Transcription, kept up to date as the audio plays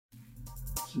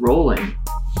Rolling.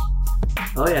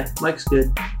 Oh yeah, mic's good.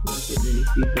 Not getting any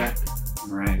feedback.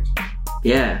 Right.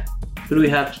 Yeah. Who do we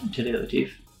have today,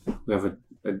 Latif? We have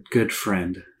a good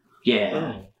friend.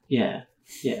 Yeah. Yeah.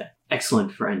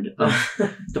 Excellent friend of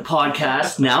the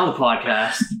podcast, now the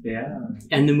podcast, Yeah.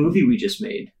 and the movie we just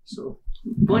made. So,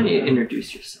 why don't you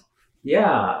introduce yourself?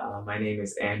 Yeah. My name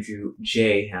is Andrew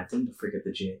J. Hampton. Don't forget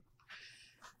the J.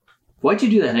 Why'd you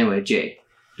do that anyway, Jay?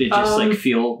 Did it just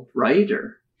feel right,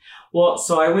 or? Well,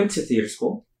 so I went to theater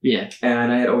school, Yeah.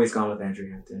 and I had always gone with Andrew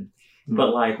Hampton.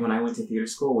 But like when I went to theater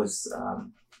school, was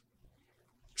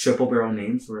triple barrel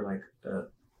names were like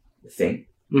a thing.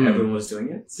 Mm. Everyone was doing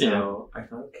it, so I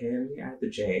thought, okay, let me add the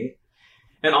J.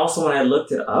 And also, when I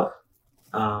looked it up,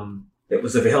 it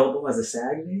was available as a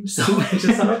SAG name, so I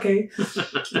just thought, okay,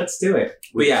 let's do it.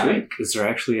 But yeah, Is there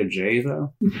actually a J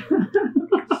though?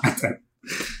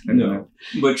 no.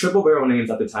 But triple barrel names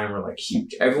at the time were like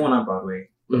huge. Everyone on Broadway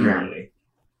apparently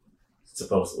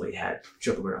supposedly had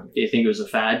triple barrel names. Do you think it was a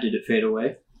fad? Did it fade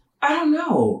away? I don't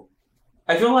know.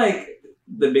 I feel like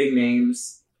the big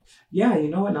names. Yeah, you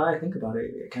know what? Now that I think about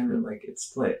it, it kind of like it's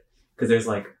split because there's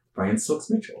like Brian Stokes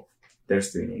Mitchell.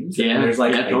 There's 3 names. Yeah, And there's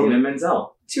like yeah, totally. Idina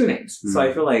Menzel, 2 names. So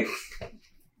I feel like it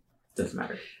doesn't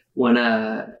matter. When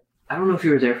I don't know if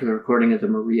you were there for the recording of the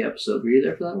Maria episode. Were you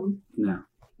there for that one? No.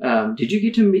 Did you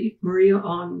get to meet Maria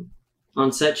on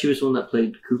set? She was the one that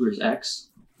played Cooper's ex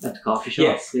at the coffee shop.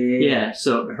 Yes. Yeah.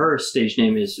 So her stage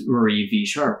name is Marie V.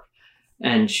 Sharp.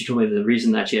 And she told me the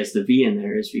reason that she has the V in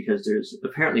there is because there's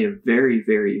apparently a very,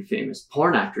 very famous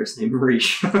porn actress named Marie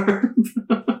Sharp.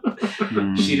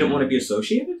 She didn't want to be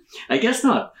associated? I guess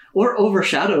not. Or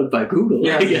overshadowed by Google,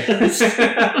 I guess.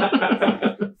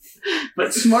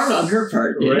 But smart on her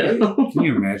part, you Right? know? Can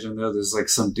you imagine though? There's like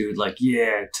some dude like,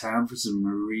 yeah, time for some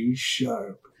Marie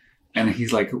Sharp. And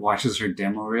he's like, watches her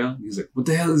demo reel. He's like, what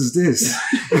the hell is this?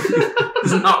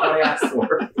 This is not what I asked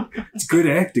for. It's good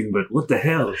acting, but what the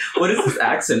hell? What is this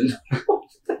accent?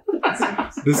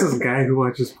 This is a guy who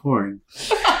watches porn.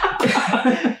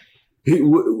 Hey,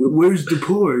 where's the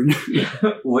porn?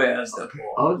 Where's the porn?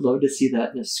 I would love to see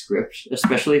that in a script,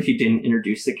 especially if you didn't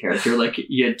introduce the character. Like,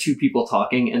 you had 2 people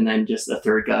talking, and then just a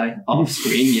third guy off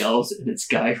screen yells, and it's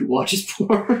guy who watches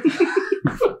porn.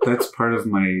 That's part of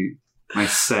my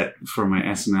set for my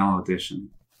SNL audition.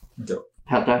 Dope.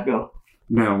 How'd that go?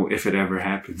 No, if it ever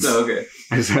happens. No, okay.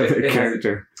 I just have that It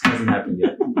character. Hasn't happened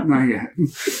yet. Not yet.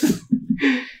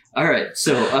 All right,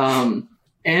 so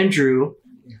Andrew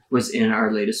was in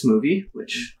our latest movie,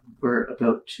 which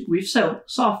we've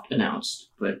soft announced,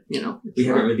 but you know, We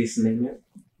haven't released the name yet?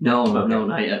 no, Okay.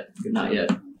 not yet, not yet.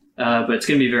 But it's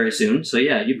gonna be very soon. So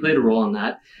yeah, you played a role in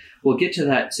that. We'll get to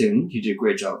that soon. You did a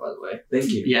great job, by the way.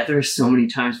 Thank you. Yeah, there are so many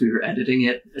times we were editing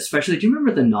it, especially. Do you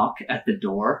remember the knock at the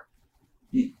door?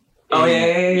 Oh,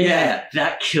 yeah. Yeah,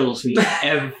 that kills me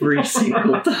every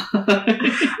single time.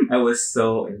 I was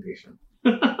so impatient.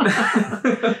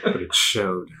 But it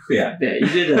showed. Yeah. Yeah, you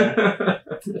did a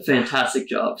fantastic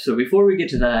job. So before we get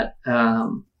to that,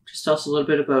 just tell us a little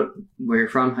bit about where you're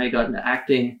from, how you got into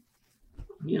acting,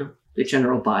 you know, the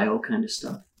general bio kind of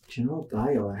stuff. General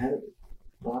bio. I had to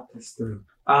walk this through.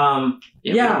 Yeah,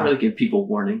 we Yeah. don't really give people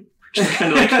warning. Just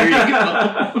kind of like, here you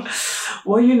go.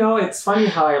 Well, you know, it's funny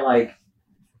how I like,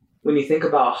 when you think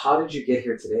about how did you get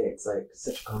here today, it's like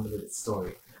such a convoluted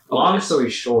story. Long story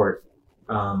short,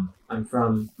 I'm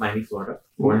from Miami, Florida,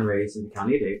 born and raised in the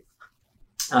county of Dade.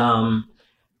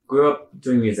 Grew up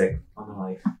doing music all my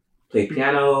life. Played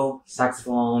piano,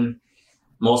 saxophone,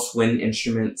 most wind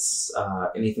instruments,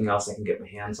 anything else I can get my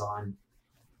hands on,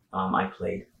 I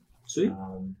played. Sweet.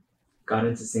 Got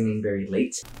into singing very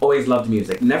late. Always loved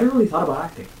music. Never really thought about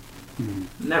acting.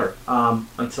 Never.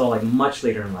 Until like much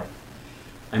later in life.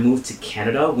 I moved to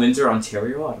Canada, Windsor,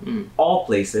 Ontario, out of all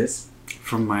places.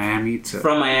 From Miami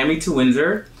to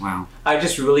Windsor. wow. I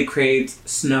just really craved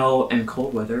snow and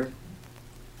cold weather.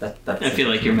 That's I feel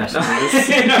like you're messing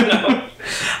with No.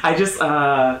 I just,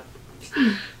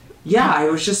 yeah, I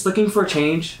was just looking for a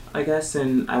change, I guess,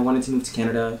 and I wanted to move to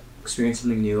Canada, experience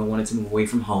something new. I wanted to move away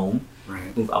from home,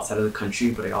 Right. move outside of the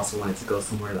country, but I also wanted to go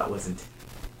somewhere that wasn't,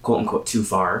 quote unquote, too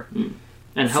far.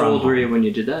 And how From old were you home. when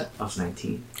you did that? I was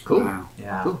 19. Cool. Wow.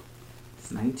 Yeah. Cool. I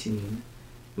was 19.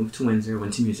 Moved to Windsor,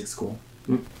 went to music school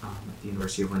at the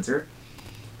University of Windsor.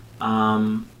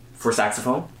 For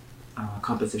saxophone,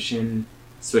 composition,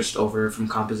 switched over from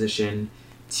composition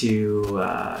to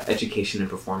education and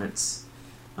performance.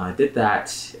 I did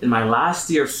that. In my last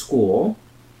year of school,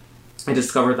 I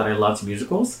discovered that I loved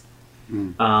musicals.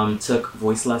 Took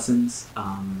voice lessons,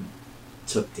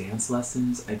 took dance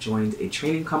lessons. I joined a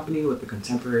training company with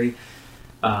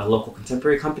a local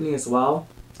contemporary company as well.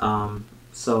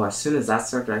 So as soon as that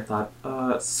started, I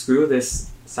thought, screw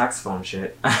this saxophone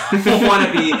shit. I don't want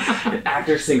to be an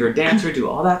actor, singer, dancer, do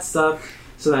all that stuff.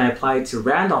 So then I applied to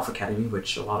Randolph Academy,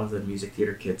 which a lot of the music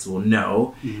theater kids will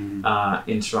know,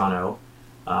 in Toronto.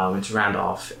 Went to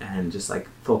Randolph and just like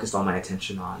focused all my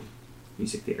attention on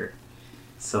music theater.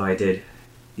 So I did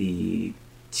the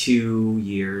 2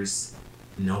 years,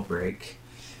 no break.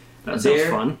 That sounds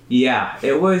fun. Yeah,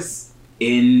 it was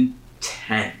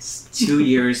intense. 2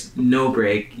 years, no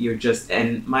break. You're just,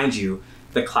 and mind you,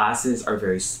 the classes are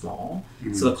very small.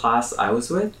 So the class I was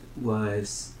with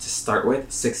was, to start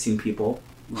with, 16 people.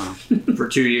 Wow. For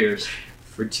 2 years.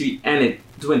 And it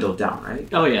dwindled down, right?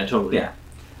 Oh yeah, totally. Yeah.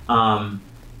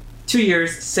 2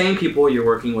 years, same people you're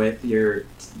working with, your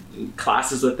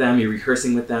classes with them, you're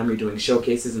rehearsing with them, you're doing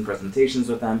showcases and presentations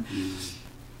with them.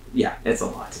 Yeah, it's a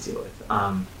lot to deal with.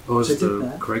 What was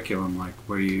the curriculum like?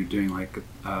 Were you doing like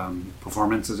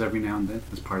performances every now and then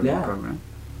as part of the program?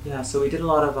 Yeah, so we did a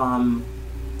lot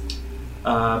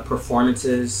of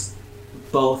performances,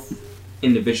 both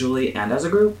individually and as a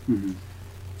group.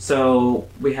 So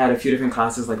we had a few different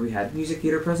classes, like we had music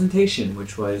theater presentation,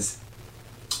 which was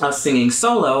us singing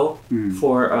solo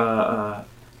for a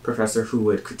professor who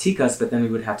would critique us, but then we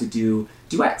would have to do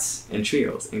duets and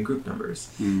trios and group numbers.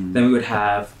 Then we would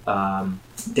have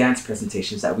dance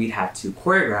presentations that we'd have to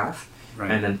choreograph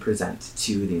and then present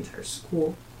to the entire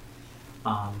school.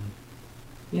 Yeah.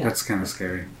 That's kind of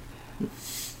scary.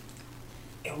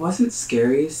 It wasn't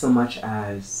scary so much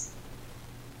as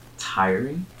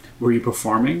tiring. Were you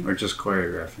performing or just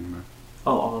choreographing though?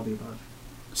 Oh, all of the above.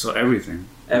 So everything.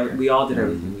 We all did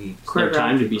everything. We no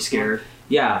time to be scared.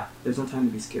 Yeah, there's no time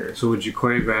to be scared. So would you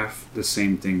choreograph the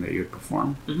same thing that you would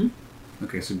perform?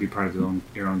 Okay, so it'd be part of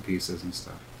your own pieces and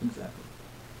stuff. Exactly.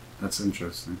 That's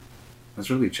interesting.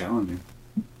 That's really challenging.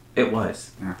 It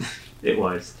was. Yeah. It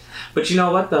was. But you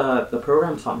know what? The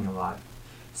program taught me a lot.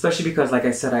 Especially because, like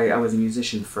I said, I was a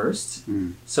musician first.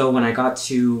 So when I got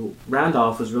to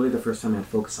Randolph, it was really the first time I had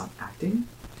focused on acting.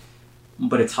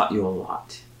 But it taught you a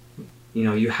lot. You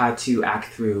know, you had to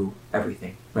act through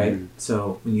everything, right?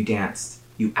 So when you danced,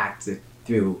 you acted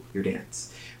through your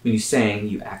dance. When you sang,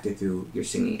 you acted through your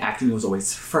singing. Acting was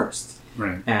always first.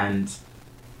 Right. And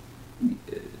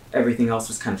everything else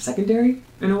was kind of secondary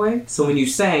in a way. So when you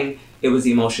sang, it was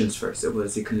the emotions first. It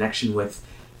was the connection with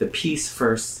the piece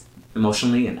first,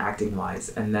 emotionally and acting wise,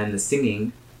 and then the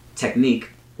singing technique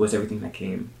was everything that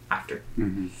came after.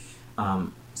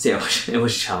 So yeah, it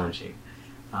was challenging,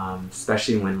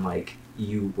 especially when like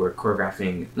you were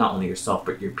choreographing not only yourself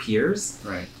but your peers,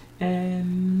 right?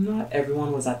 And not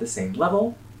everyone was at the same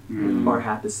level or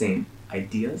had the same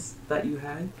ideas that you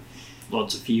had.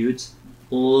 Lots of feuds.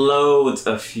 Loads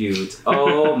of feuds.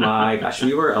 Oh my gosh,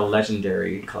 we were a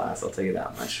legendary class, I'll tell you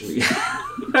that much.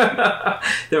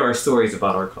 There are stories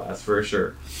about our class for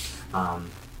sure.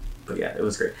 But yeah, it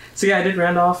was great. So yeah, I did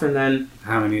Randolph, and then...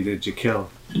 How many did you kill?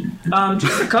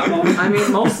 Just a couple. I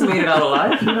mean, most made it out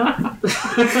alive, you know?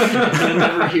 You'll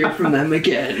never hear from them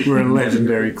again. We're a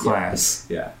legendary class.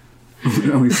 Yeah.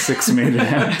 Only 6 made it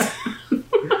out.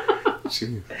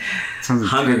 Jeez. Sounds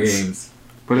Hunger intense. Games.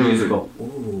 But it was Musical.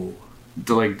 Ooh.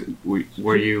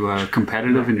 Were you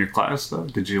competitive in your class though?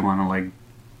 Did you want to like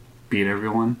beat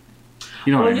everyone?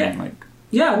 You know what I mean? Like,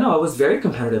 yeah, no, it was very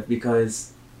competitive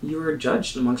because you were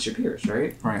judged amongst your peers,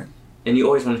 right? Right. And you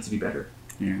always wanted to be better.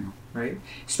 Yeah. Right?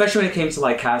 Especially when it came to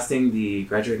like casting the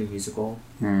graduating musical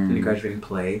and the graduating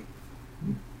play.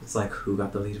 It's like, who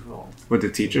got the lead role? Would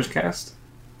the teachers cast?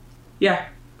 Yeah.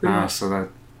 Pretty much. So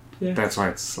that's why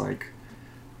it's like,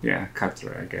 yeah,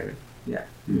 cutthroat. I get it. Yeah.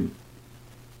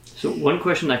 So one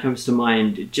question that comes to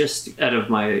mind, just out of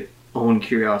my own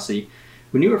curiosity,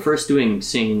 when you were first doing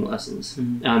singing lessons,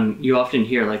 you often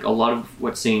hear like a lot of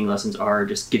what singing lessons are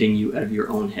just getting you out of your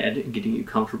own head and getting you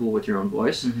comfortable with your own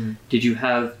voice. Did you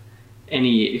have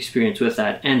any experience with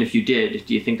that? And if you did,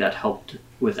 do you think that helped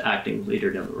with acting later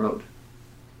down the road?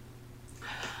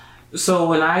 So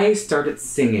when I started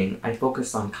singing, I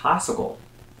focused on classical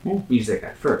music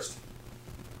at first.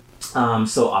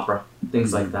 So opera,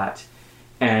 things like that.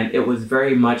 And it was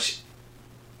very much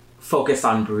focused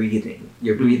on breathing.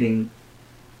 Your breathing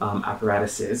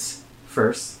apparatuses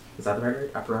first. Is that the right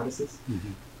word? Apparatuses?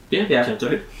 Yeah, that's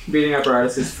right. Breathing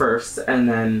apparatuses first, and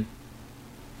then,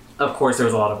 of course, there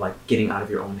was a lot of like getting out of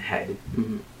your own head.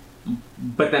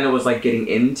 But then it was like getting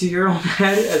into your own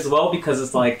head as well, because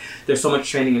it's like there's so much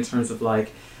training in terms of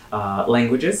like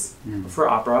languages for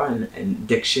opera and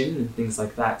diction and things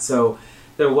like that. So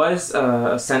there was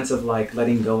a sense of like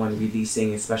letting go and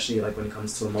releasing, especially like when it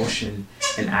comes to emotion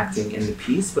and acting in the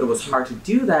piece. But it was hard to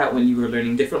do that when you were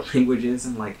learning different languages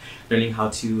and like learning how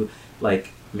to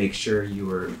like make sure you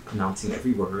were pronouncing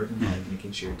every word and like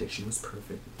making sure your diction was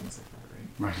perfect and things like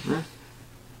that, right? Right.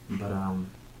 But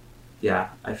yeah,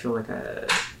 I feel like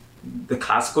the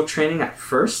classical training at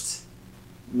first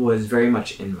was very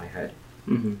much in my head.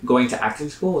 Mm-hmm. Going to acting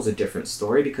school was a different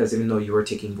story because even though you were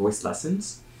taking voice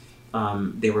lessons,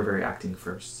 they were very acting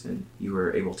first, and you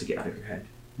were able to get out of your head.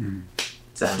 Mm.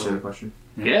 Does that answer the question?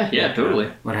 Yeah,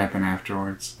 totally. What happened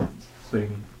afterwards What do you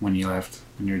mean? when you left,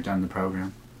 when you were done the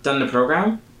program? Done the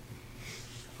program?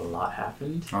 A lot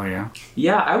happened. Oh, yeah?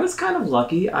 Yeah, I was kind of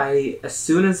lucky. As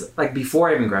soon as, like, before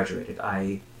I even graduated,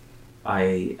 I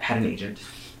had an agent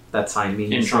that signed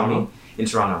me. In Toronto? In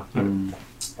Toronto.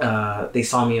 Mm. They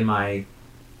saw me in my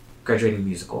graduating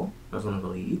musical. I was one of the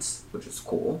leads, which was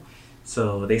cool.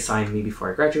 So they signed me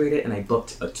before I graduated, and I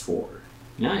booked a tour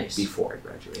Nice. before I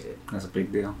graduated. That's a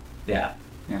big deal. Yeah.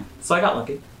 Yeah. So I got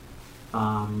lucky.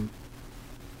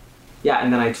 Yeah,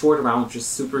 and then I toured around, which was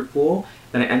super cool.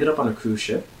 Then I ended up on a cruise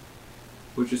ship,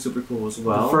 which was super cool as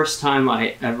well. The first time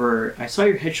I saw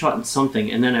your headshot in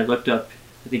something, and then I looked up,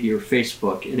 I think, your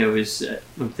Facebook, and it was,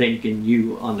 I'm thinking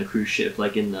you on the cruise ship,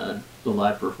 like in the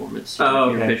live performance. Oh,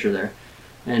 Your okay. picture there.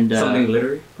 And Something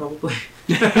glittery, probably.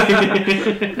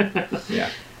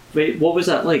 Yeah. But what was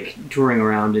that like, touring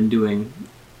around and doing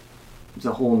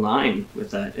the whole nine with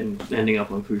that and ending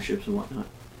up on cruise ships and whatnot?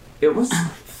 It was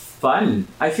fun.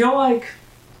 I feel like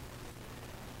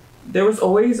there was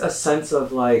always a sense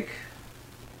of like,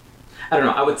 I don't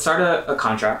know, I would start a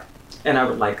contract and I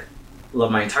would like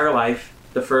love my entire life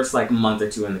the first like month or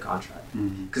two in the contract.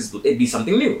 Because it'd be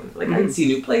something new. Like I'd see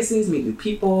new places, meet new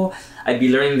people. I'd be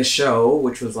learning the show,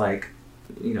 which was like,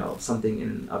 you know, something in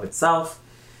and of itself,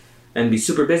 and be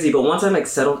super busy. But once I like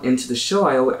settled into the show,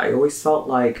 I always felt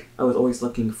like I was always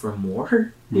looking for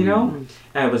more, you know,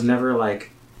 and I was never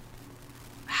like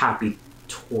happy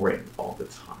touring all the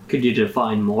time. Could you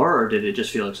define more, or did it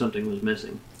just feel like something was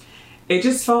missing? It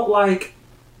just felt like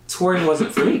touring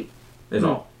wasn't for me. Is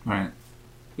all. Right.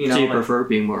 You know, So you like, prefer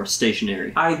being more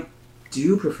stationary? I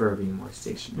do prefer being more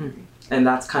stationary, and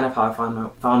that's kind of how I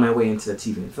found my way into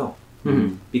TV and film.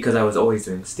 Mm-hmm. Because I was always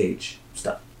doing stage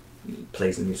stuff,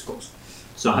 plays and musicals.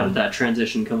 So how did that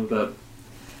transition come about?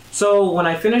 So when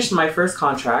I finished my first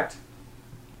contract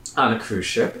on a cruise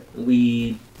ship,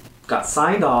 we got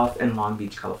signed off in Long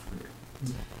Beach, California.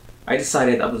 I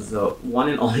decided that was the one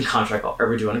and only contract I'll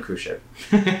ever do on a cruise ship.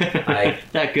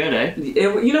 That good, eh?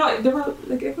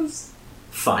 It was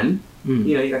fun.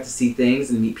 You know, you got to see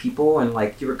things and meet people, and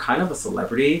like you were kind of a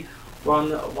celebrity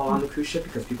while on the cruise ship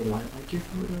because people wanted like your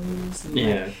photos and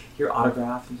like, your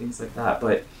autograph and things like that.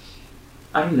 But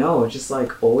I don't know, just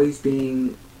like always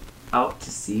being out to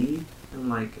sea and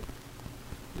like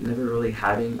never really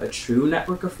having a true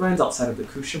network of friends outside of the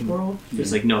cruise ship world.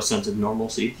 There's like no sense of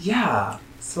normalcy. Yeah.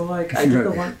 So like I did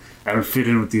the one. I don't fit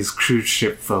in with these cruise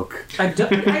ship folk. I did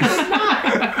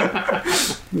not.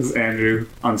 This is Andrew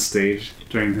on stage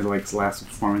during his like last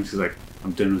performance. He's like,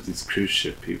 "I'm done with these cruise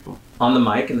ship people." On the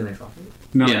mic, and then I dropped it.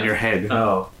 No, in your head.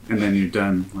 Oh. And then you're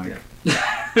done. Like,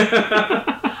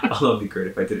 although it'd be great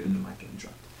if I did it in the mic and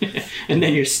dropped. And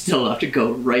then you're still have to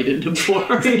go right into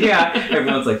port. Yeah,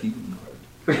 everyone's like, you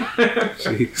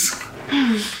jeez.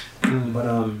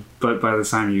 But by the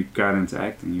time you got into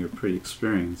acting, you were pretty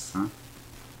experienced, huh?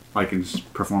 Like in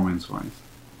just performance-wise.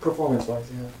 Performance-wise,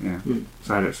 yeah. Yeah.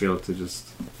 So how did it feel to just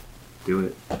do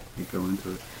it and go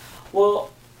into it?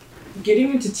 Well,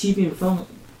 getting into TV and film,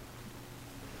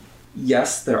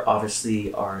 yes, there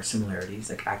obviously are similarities.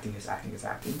 Like acting is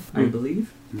acting, I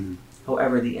believe.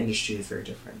 However, the industry is very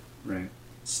different. Right.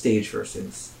 Stage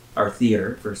versus, or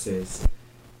theater versus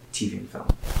TV and film.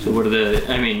 So what are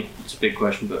it's a big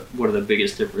question, but what are the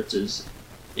biggest differences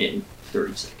in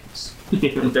 30 seconds?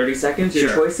 In 30 seconds,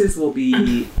 your choices will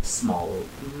be smaller.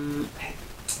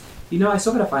 You know, I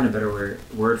still gotta find a better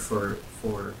word for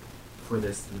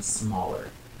this than smaller.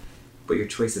 But your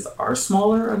choices are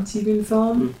smaller on TV and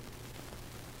film.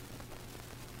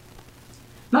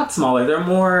 Not smaller, they're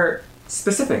more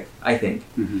specific, I think.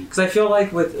 Because I feel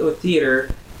like with theater,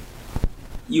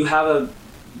 you have a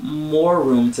more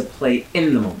room to play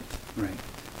in the moment. Right.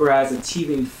 Whereas a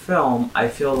TV and film, I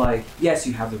feel like, yes,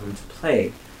 you have the room to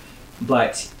play,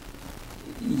 but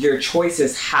your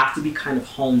choices have to be kind of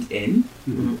honed in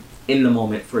the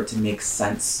moment for it to make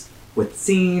sense with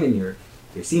scene and your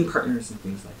scene partners and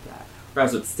things like that.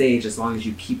 Whereas with stage, as long as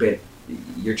you keep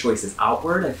your choices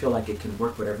outward, I feel like it can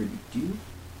work whatever you do.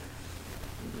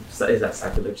 So is that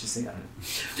sacrilegious to say? I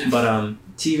don't know.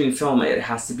 But TV and film, it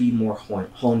has to be more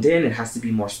honed in. It has to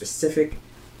be more specific.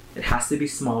 It has to be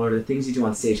smaller. The things you do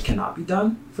on stage cannot be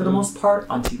done, for the most part,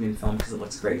 on TV and film because it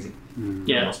looks crazy.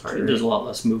 Yeah, Most part, there's a lot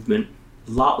less movement.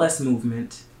 a lot less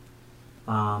movement.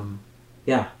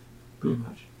 Yeah, pretty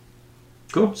much.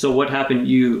 Cool. So what happened?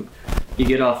 You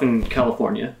get off in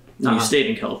California. You stayed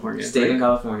in California. Stayed right? in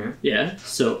California. Yeah.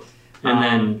 So, and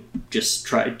then just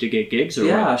tried to get gigs, or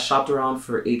yeah, what? shopped around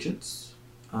for agents.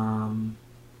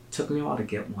 Took me a while to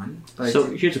get one. But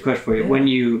So here's a question for you: Yeah. when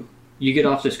you get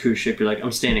off this cruise ship, you're like,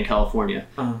 I'm staying in California.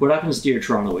 What happens to your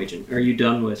Toronto agent? Are you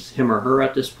done with him or her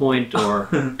at this point, or?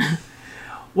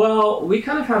 Well, we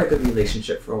kind of had a good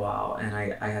relationship for a while, and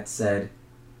I had said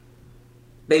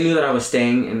they knew that I was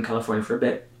staying in California for a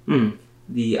bit. Mm.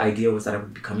 The idea was that I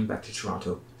would be coming back to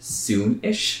Toronto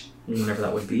soon-ish, whenever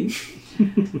that would be.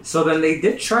 So then they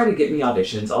did try to get me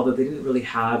auditions, although they didn't really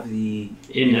have the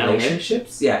In LA?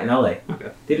 relationships. Yeah, in LA.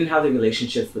 Okay. They didn't have the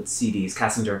relationships with CDs,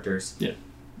 casting directors. Yeah.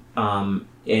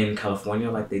 In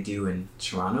California like they do in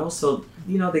Toronto. So,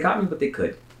 they got me what they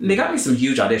could. And they got me some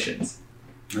huge auditions.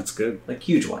 That's good. Like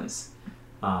huge ones.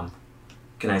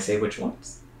 Can I say which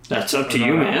ones? That's up to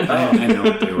you, man. I know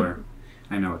what they were.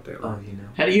 I know what they were. Oh, you know.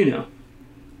 How do you know?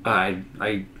 I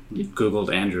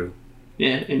googled Andrew.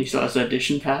 Yeah, and you saw his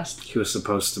audition passed. He was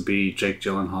supposed to be Jake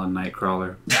Gyllenhaal in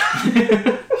Nightcrawler.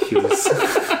 He was.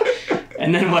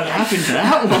 And then what happened to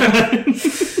that one?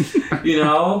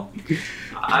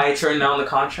 I turned down the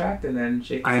contract, and then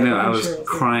Jake. I know. I was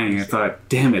crying. I thought,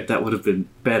 damn it, that would have been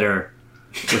better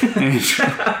with Andrew.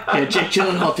 Yeah, Jake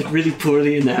Gyllenhaal did really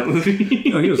poorly in that movie.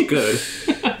 No, he was good.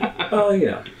 Oh,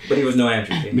 but he was no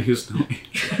Andrew. He was no Andrew.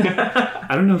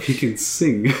 I don't know if he can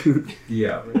sing.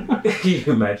 Yeah. Can you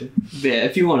imagine? Yeah,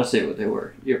 if you want to say what they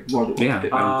were, you're more than welcome Yeah,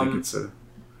 to. I don't think it's a.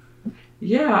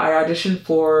 Yeah, I auditioned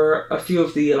for a few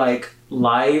of the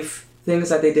live things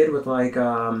that they did with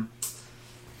ABC.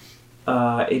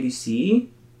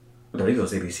 I believe it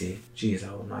was ABC. Jeez, I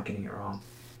hope I'm not getting it wrong.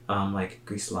 Like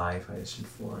Grease Live, I auditioned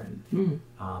for, and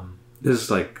This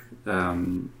is like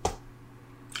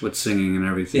with singing and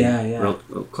everything. Yeah, yeah. Real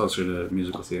closer to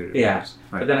musical theater. Yeah.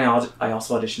 Right. But then I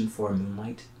also auditioned for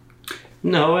Moonlight.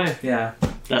 No way. Yeah.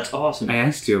 That's awesome. I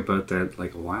asked you about that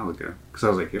like a while ago because I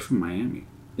was like, "You're from Miami."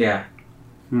 Yeah.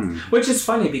 Which is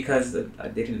funny because they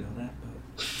didn't know that.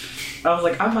 But I was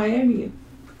like, I'm Miami.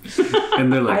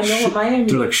 And they're like, I know what Miami.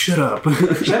 They're like, "Shut up."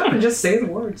 Shut up and just say the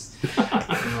words.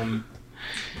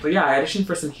 But yeah, I auditioned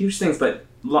for some huge things, but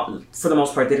for the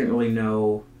most part, they didn't really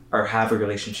know or have a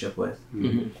relationship with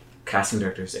casting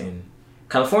directors in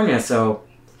California. So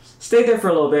stayed there for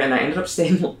a little bit, and I ended up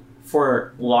staying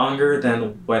for longer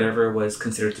than whatever was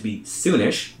considered to be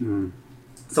soonish.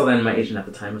 So then my agent at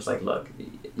the time was like, "Look,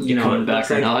 coming back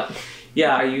or not?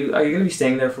 Yeah, are you going to be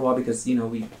staying there for a while? Because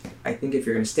I think if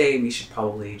you're going to stay, we should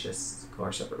probably just go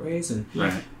our separate ways." And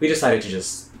Right. we decided to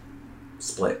just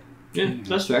split. Yeah,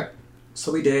 that's fair.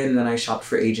 So we did, and then I shopped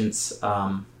for agents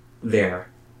there,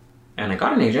 and I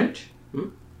got an agent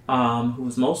who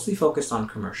was mostly focused on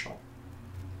commercial.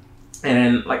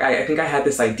 And I think I had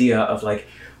this idea of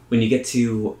when you get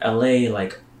to LA,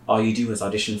 all you do is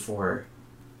audition for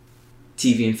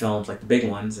TV and films, the big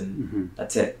ones, and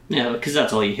that's it. Yeah, because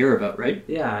that's all you hear about, right?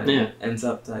 Yeah, and it ends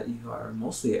up that you are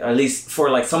mostly, at least for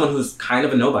someone who's kind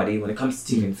of a nobody when it comes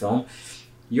to TV and film,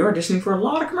 you're auditioning for a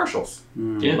lot of commercials.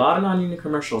 Yeah. A lot of non-union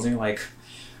commercials, and you're like,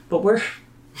 but where's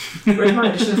my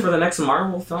audition for the next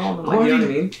Marvel film? I'm like, you know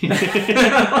what I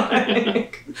mean?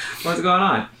 What's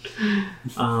going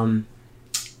on?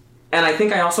 And I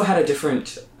think I also had a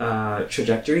different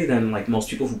trajectory than most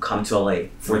people who come to LA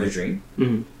for their dream.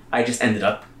 Mm-hmm. I just ended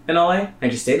up in LA. I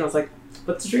just stayed, and I was like,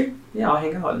 what's the dream? Yeah, I'll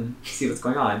hang out and see what's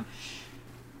going on.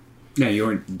 Yeah, you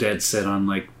weren't dead set on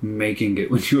making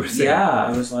it when you were there. Yeah,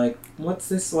 I was like, what's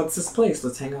this place?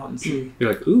 Let's hang out and see.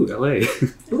 You're like, ooh, LA.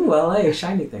 Ooh, LA,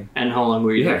 shiny thing. And how long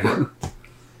were you there for?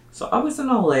 So I was in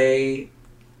LA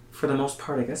for the most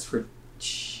part, I guess, for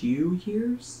 2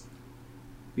 years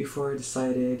before I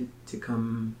decided to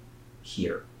come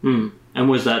here. And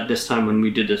was that this time when we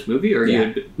did this movie, or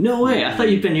Yeah. No way! I thought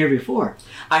you'd been here before.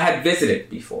 I had visited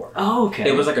before. Oh, okay.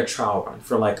 It was a trial run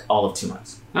for all of 2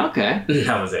 months. Okay.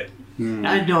 That was it.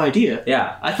 I had no idea.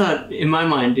 Yeah. I thought in my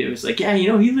mind it was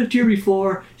he lived here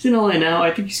before. He's in LA now. I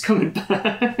think he's coming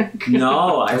back.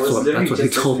 No, I was literally That's what he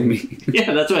just told visiting. me.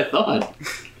 Yeah, that's what I thought.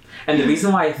 And the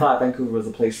reason why I thought Vancouver was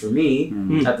a place for me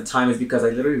at the time is because I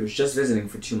literally was just visiting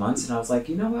for 2 months, and I was like,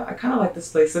 you know what? I kind of like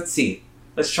this place. Let's see.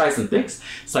 Let's try some things.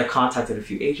 So I contacted a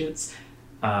few agents,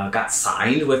 got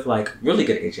signed with really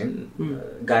good agent,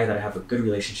 a guy that I have a good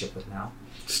relationship with now.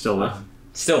 Still with.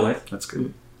 Still with. That's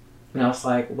good. And I was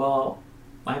like, well,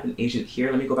 I have an agent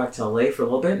here. Let me go back to LA for a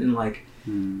little bit and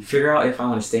figure out if I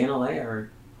want to stay in LA or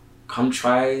come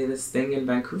try this thing in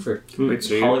Vancouver. Wait,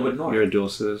 so Hollywood North. You're a dual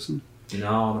citizen? No,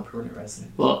 I'm a permanent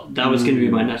resident. Well, that was going to be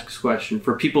my next question.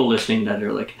 For people listening that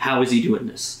are like, how is he doing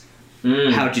this?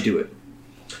 How'd you do it?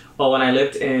 Well, when I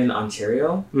lived in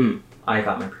Ontario, I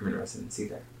got my permanent residency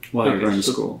there. While you're going to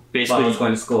school. Basically, While I was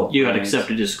going to school. you got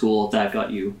accepted to school. That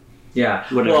got you. Yeah.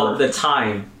 Whatever. Well, the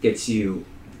time gets you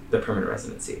the permanent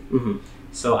residency. Mm-hmm.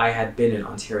 So I had been in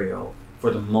Ontario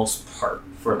for the most part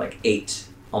for like 8,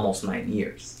 almost 9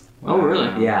 years. Oh,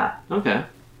 really? Yeah. Okay.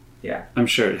 Yeah. I'm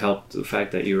sure it helped the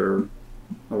fact that you were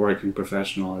a working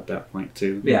professional at that point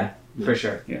too. Yeah, for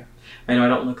sure. Yeah. I know I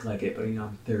don't look like it, but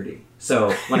I'm 30.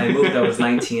 So when I moved, I was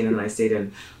 19, and I stayed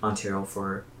in Ontario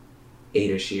for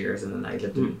 8-ish years, and then I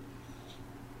lived in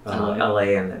LA,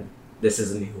 and then this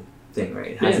is a new thing,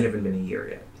 right? It hasn't even been a year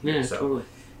yet. Yeah, so, totally.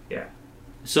 Yeah.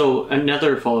 So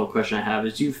another follow-up question I have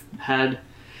is you've had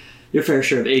your fair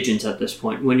share of agents at this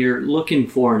point. When you're looking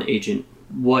for an agent,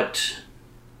 what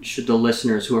should the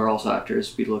listeners who are also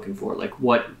actors be looking for? Like,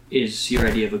 what is your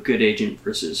idea of a good agent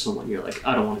versus someone you're like,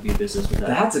 I don't want to be in business with that?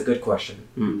 That's a good question.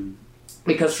 Mm.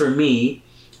 Because for me,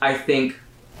 I think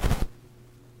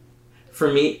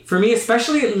for me,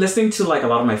 especially listening to like a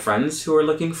lot of my friends who are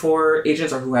looking for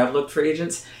agents or who have looked for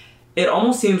agents, it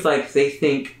almost seems like they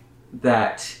think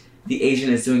that the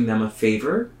agent is doing them a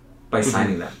favor by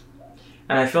signing them.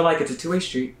 And I feel like it's a two-way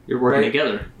street. You're working right?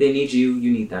 together. They need you,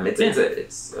 you need them.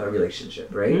 It's a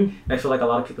relationship, right? Mm-hmm. And I feel like a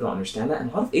lot of people don't understand that, and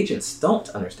a lot of agents don't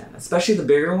understand that. Especially the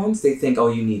bigger ones, they think, oh,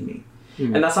 you need me.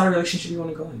 Mm-hmm. And that's not a relationship you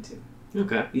want to go into.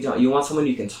 Okay. You don't. You want someone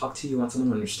you can talk to. You want someone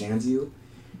who understands you.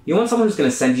 You want someone who's going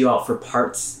to send you out for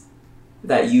parts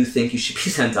that you think you should be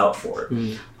sent out for.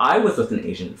 Mm. I was with an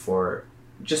agent for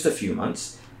just a few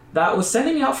months that was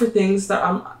sending me out for things that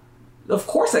of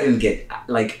course I didn't get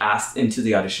like asked into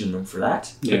the audition room for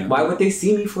that. Yeah. Like, why would they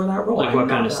see me for that role? Like, what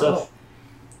kind of stuff?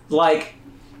 Like,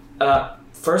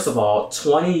 first of all,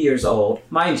 20 years old.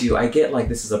 Mind you, I get like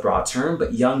this is a broad term,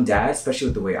 but young dad, especially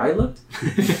with the way I looked,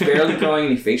 barely growing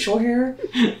any facial hair.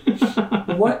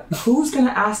 Who's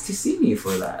gonna ask to see me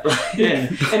for that? Like, Yeah.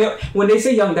 And when they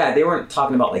say young dad, they weren't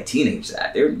talking about like teenage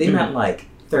dad. They meant like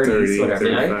 30s, whatever,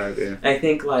 35, right? Yeah. I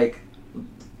think like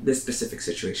this specific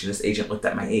situation, this agent looked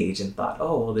at my age and thought,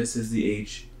 oh, well, this is the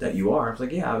age that you are. I was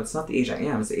like, yeah, it's not the age I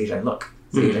am, it's the age I look.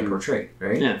 It's the age I portray,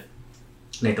 right? Yeah.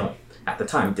 And I don't, at the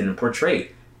time, didn't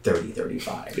portray 30,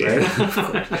 35, right? Yeah, of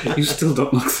course. You still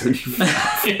don't look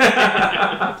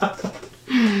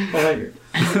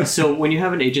 35. So when you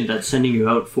have an agent that's sending you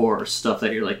out for stuff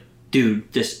that you're like,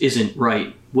 dude, this isn't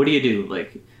right, what do you do?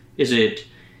 Like, is it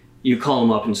you call them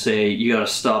up and say, you gotta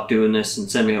stop doing this and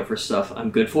send me out for stuff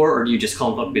I'm good for, or do you just call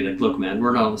them up and be like, look, man,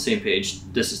 we're not on the same page,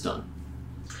 this is done?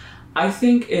 I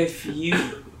think if you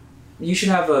should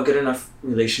have a good enough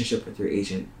relationship with your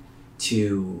agent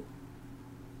to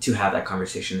have that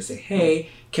conversation and say, hey,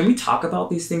 can we talk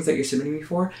about these things that you're submitting me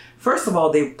for? First of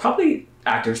all,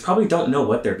 actors probably don't know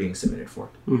what they're being submitted for,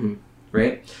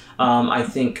 right? I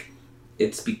think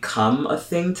it's become a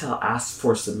thing to ask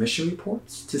for submission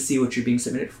reports to see what you're being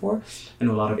submitted for. I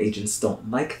know a lot of agents don't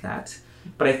like that,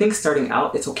 but I think starting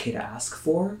out, it's okay to ask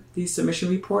for these submission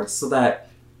reports so that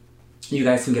you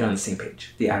guys can get on the same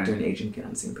page. The actor and the agent get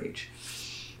on the same page.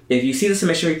 If you see the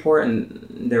submission report and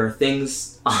there are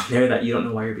things on there that you don't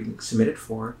know why you're being submitted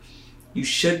for, you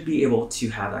should be able to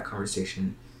have that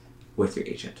conversation with your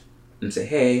agent and say,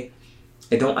 hey,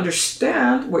 I don't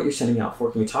understand what you're sending me out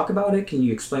for. Can we talk about it? Can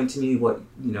you explain to me what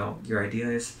your idea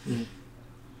is? Mm-hmm.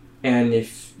 And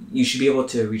if you should be able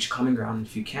to reach common ground, and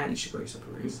if you can't, you should go yourself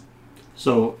a raise.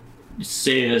 So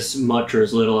say as much or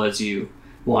as little as you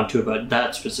want to about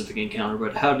that specific encounter,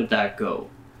 but how did that go?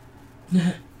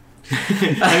 I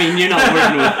mean, you're not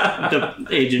working with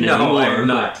the agent anymore.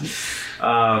 No, I'm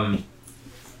not.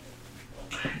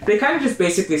 They kind of just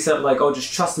basically said like, oh,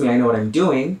 just trust me, I know what I'm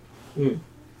doing. Mm.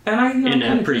 And in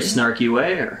a pretty snarky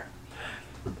way, or?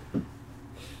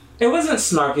 It wasn't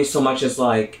snarky so much as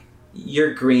like,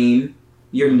 you're green,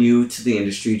 you're new to the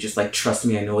industry, just like, trust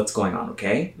me, I know what's going on,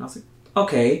 okay? And I was like,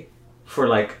 okay, for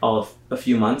like all of a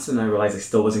few months, and I realized I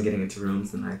still wasn't getting into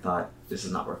rooms, and I thought, this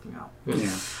is not working out. Yeah.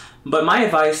 But my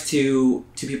advice to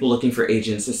people looking for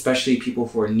agents, especially people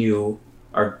who are new,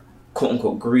 are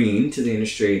quote-unquote green to the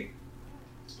industry,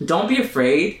 don't be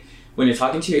afraid when you're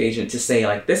talking to your agent to say,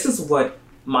 like, this is what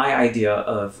my idea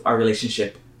of our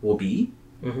relationship will be,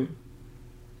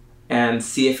 and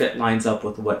see if it lines up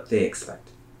with what they expect.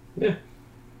 Yeah.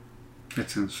 That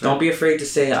sounds fair. Don't be afraid to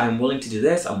say, I'm willing to do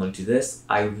this, I'm willing to do this,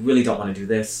 I really don't want to do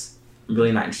this, I'm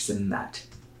really not interested in that.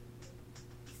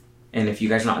 And if you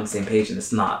guys are not on the same page, then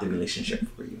it's not the relationship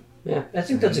for you. Yeah, I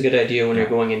think that's a good idea when you're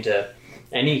going into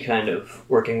any kind of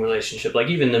working relationship. Like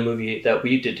even the movie that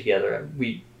we did together,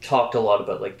 we talked a lot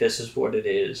about like this is what it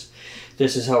is,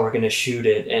 this is how we're going to shoot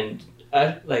it, and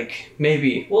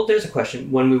there's a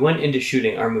question. When we went into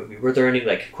shooting our movie, were there any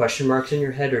like question marks in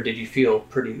your head, or did you feel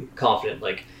pretty confident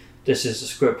like this is the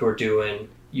script we're doing,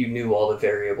 you knew all the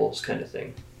variables kind of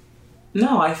thing?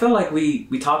 No, I feel like we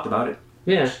talked about it.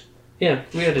 Yeah, we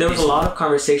had there was a lot of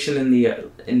conversation in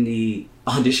the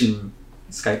audition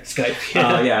Skype.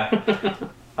 Yeah.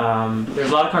 There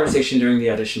was a lot of conversation during the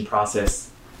audition process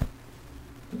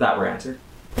that were answered.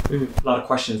 A lot of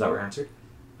questions that were answered.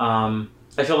 I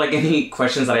feel like any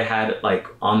questions that I had like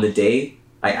on the day,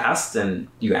 I asked and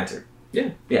you answered.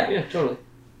 Yeah, totally.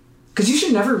 Because you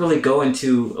should never really go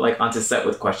onto set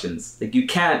with questions. Like you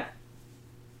can't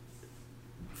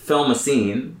film a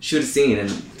scene, shoot a scene,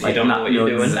 and like don't know what you're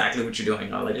doing. Exactly what you're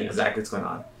doing, or like exactly what's going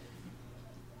on.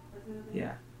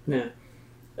 Yeah. Yeah.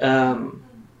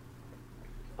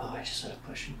 I just had a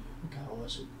question. What the hell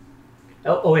was it?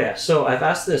 Oh yeah. So I've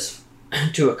asked this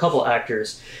to a couple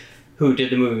actors who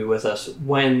did the movie with us.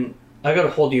 When I got a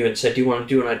hold of you and said, "Do you want to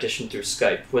do an audition through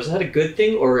Skype?" Was that a good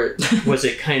thing, or was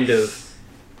it kind of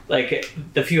like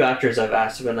the few actors I've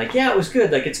asked have been like, "Yeah, it was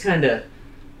good. Like it's kind of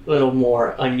a little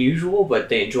more unusual, but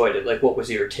they enjoyed it." Like, what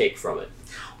was your take from it?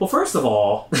 Well, first of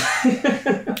all,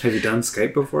 have you done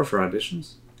Skype before for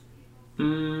auditions?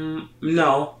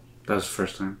 No. That was the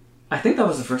first time. I think that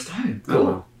was the first time. Cool. Oh,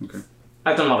 wow. Okay.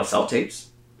 I've done a lot of self-tapes.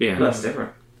 Yeah. But that's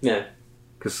different. Yeah.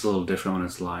 Because it's a little different when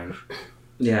it's live.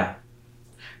 Yeah.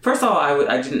 First of all,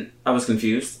 I was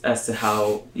confused as to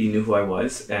how you knew who I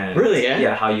was. And really, yeah?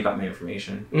 Yeah, how you got my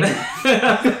information.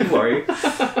 Don't worry.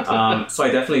 So I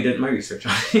definitely did my research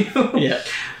on you. Yeah.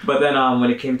 But then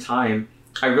when it came time,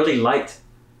 I really liked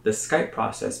the Skype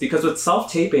process. Because with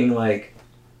self-taping, like,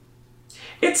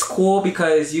 it's cool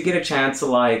because you get a chance to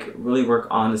like really work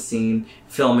on the scene,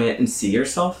 film it, and see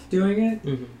yourself doing it.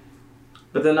 Mm-hmm.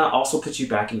 But then that also puts you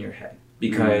back in your head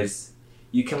because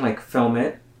you can like film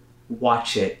it,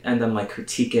 watch it, and then like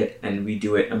critique it and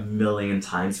redo it a million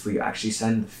times before you actually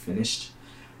send the finished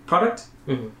product.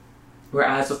 Mm-hmm.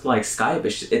 Whereas with like Skype,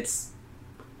 it's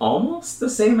almost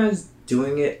the same as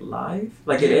doing it live.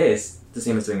 Like it is the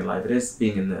same as doing it live. It is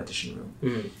being in the audition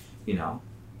room, you know.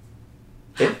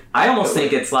 I almost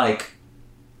think it's like,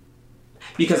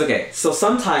 because okay, so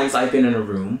sometimes I've been in a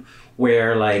room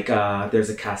where like there's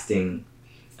a casting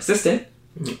assistant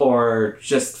or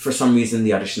just for some reason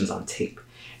the audition's on tape.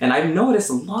 And I've noticed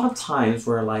a lot of times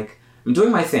where like I'm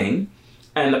doing my thing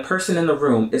and the person in the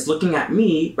room is looking at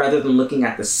me rather than looking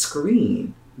at the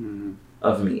screen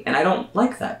of me. And I don't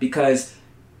like that because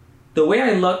the way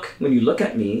I look when you look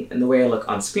at me and the way I look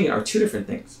on screen are two different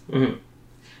things. Mm-hmm.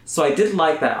 So I did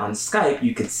like that on Skype,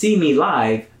 you could see me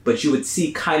live, but you would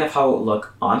see kind of how it would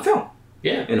look on film.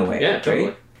 Yeah. In a way. Yeah, totally.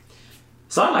 Right?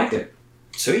 So I liked it.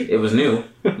 Sweet. It was new,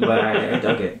 but I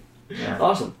dug it. Yeah.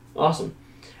 Awesome.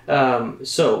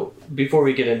 So before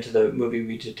we get into the movie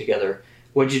we did together,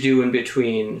 what'd you do in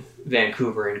between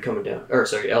Vancouver and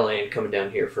LA and coming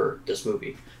down here for this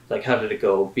movie? Like, how did it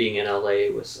go being in LA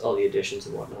with all the auditions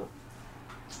and whatnot?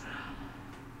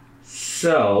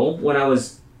 So when I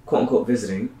was quote unquote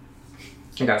visiting,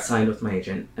 I got signed with my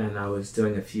agent and I was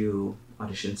doing a few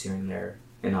auditions here and there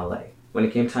in LA. When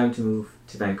it came time to move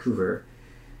to Vancouver,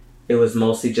 it was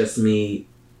mostly just me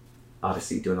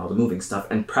obviously doing all the moving stuff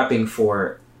and prepping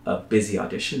for a busy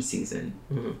audition season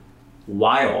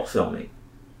while filming.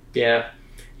 Yeah,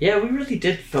 we really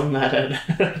did film that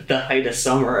at the height of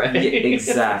summer, right? Yeah,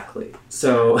 exactly.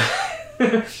 So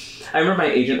I remember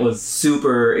my agent was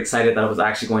super excited that I was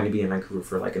actually going to be in Vancouver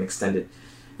for like an extended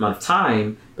amount of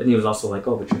time, but he was also like,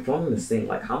 "Oh, but you're filming this thing.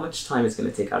 Like, how much time is going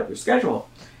to take out of your schedule?"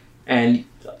 And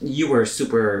you were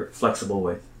super flexible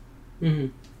with.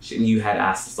 You had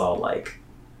asked us all like,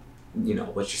 you know,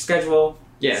 what's your schedule?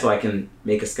 Yeah. So I can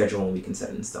make a schedule and we can set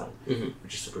it in stone,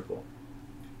 which is super cool.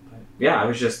 But yeah, I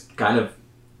was just kind of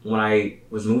when I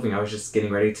was moving, I was just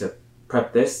getting ready to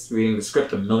prep this, reading the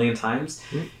script a million times,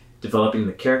 developing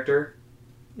the character,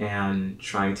 and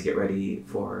trying to get ready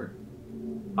for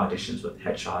auditions with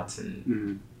headshots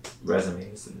and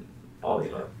resumes and all the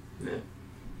above.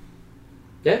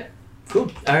 Yeah,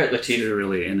 cool. All right, let's see. You're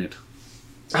really in it.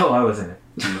 Oh, I was in it.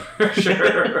 For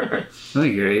sure. I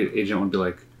think your agent would be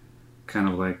like, kind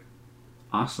of like,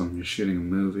 awesome, you're shooting a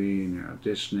movie and you're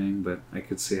auditioning, but I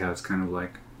could see how it's kind of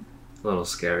like a little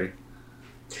scary.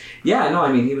 Yeah, no,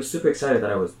 I mean, he was super excited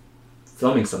that I was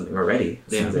filming something already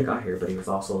as soon as I got here, but he was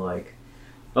also like,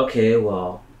 okay,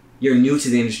 well, you're new to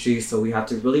the industry, so we have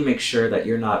to really make sure that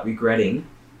you're not regretting,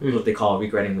 what they call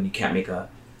regretting when you can't make an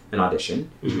audition,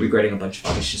 regretting a bunch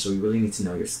of auditions, so we really need to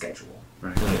know your schedule.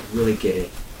 Right. And like, really get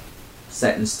it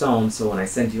set in stone. So when I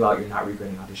send you out, you're not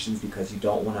regretting auditions because you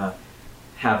don't want to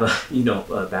have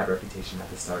a bad reputation at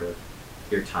the start of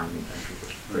your time in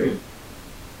Vancouver. Right.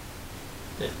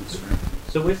 Yeah.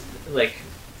 So with like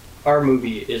our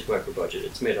movie is micro budget.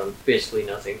 It's made on basically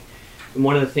nothing. And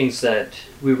one of the things that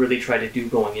we really tried to do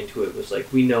going into it was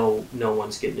like, we know no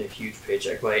one's getting a huge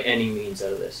paycheck by any means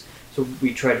out of this. So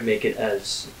we tried to make it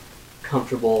as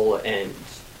comfortable and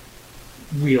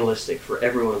realistic for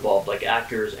everyone involved, like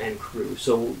actors and crew.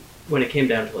 So when it came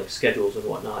down to like schedules and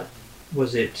whatnot,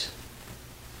 was it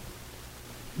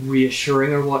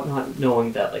reassuring or whatnot,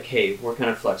 knowing that like, hey, we're kind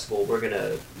of flexible, we're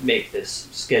gonna make this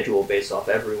schedule based off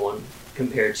everyone,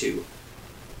 compared to,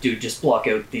 dude, just block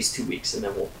out these 2 weeks and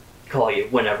then we'll call you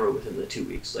whenever within the 2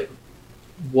 weeks? Like,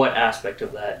 what aspect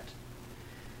of that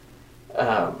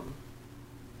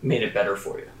made it better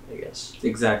for you, I guess?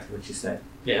 Exactly what you said.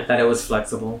 Yeah. That it was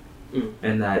flexible. Mm.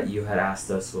 And that you had asked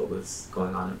us what was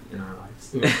going on in our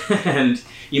lives. And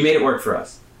you made it work for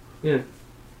us. Yeah.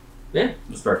 Yeah. It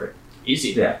was perfect. Easy.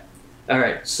 Yeah.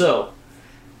 Alright, so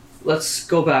let's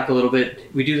go back a little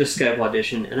bit. We do the Skype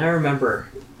audition, and I remember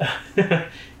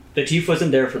the chief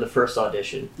wasn't there for the first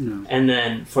audition. No. And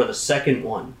then for the second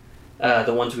one,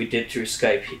 the ones we did through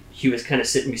Skype, he was kind of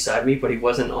sitting beside me, but he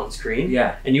wasn't on screen.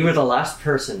 Yeah. And you were the last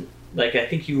person. Like, I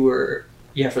think you were,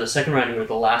 for the second round, you were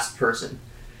the last person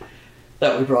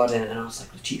that we brought in. And I was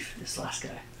like, the chief, this last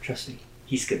guy, trust me,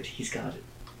 he's good, he's got it.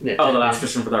 The last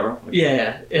person for that role?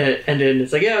 Yeah. And then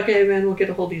it's like, yeah, okay, man, we'll get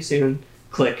a hold of you soon.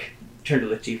 Click. Turn to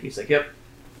the chief. He's like, yep.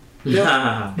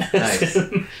 Nice.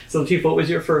 So, Chief, what was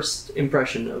your first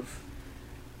impression of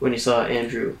when you saw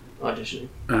Andrew auditioning?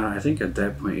 I think at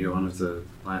that point you're one of the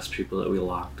last people that we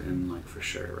locked in, like, for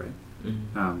sure, right?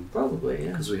 Mm-hmm. Probably,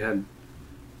 yeah.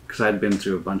 Because I'd been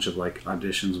through a bunch of like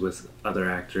auditions with other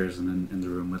actors and then in the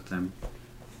room with them,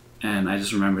 and I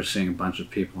just remember seeing a bunch of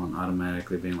people and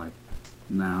automatically being like,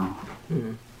 no,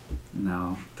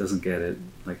 doesn't get it,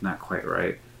 like not quite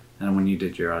right. And when you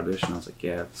did your audition, I was like,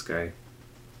 yeah, this guy,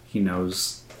 he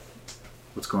knows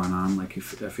what's going on. Like,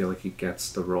 I feel like he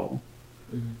gets the role.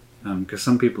 Because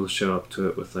some people show up to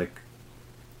it with like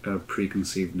a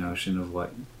preconceived notion of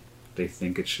what they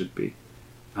think it should be.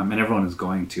 And everyone is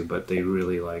going to, but they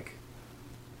really like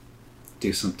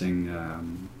do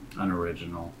something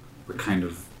unoriginal or kind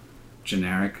of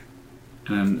generic.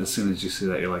 And then as soon as you see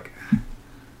that, you're like,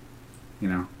 you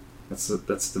know, that's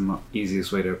the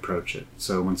easiest way to approach it.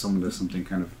 So when someone does something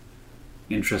kind of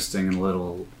interesting and a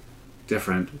little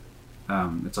different,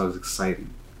 it's always exciting.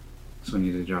 So when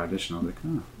you did your audition, I was like,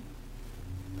 oh,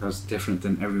 that was different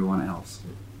than everyone else.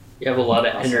 You have a lot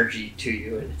of energy to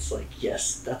you, and it's like,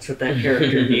 yes, that's what that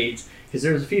character needs. Because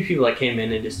there was a few people that came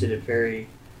in and just did it very,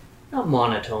 not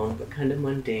monotone, but kind of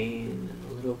mundane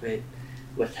and a little bit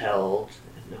withheld.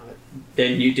 And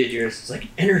then you did yours. It's like,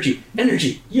 energy,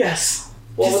 yes.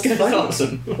 Well, what's funny,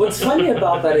 awesome. What's funny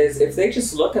about that is if they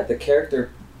just look at the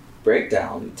character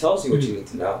breakdown, it tells you what you need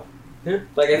to know. Yeah.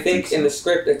 Like, I think in the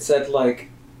script it said, like,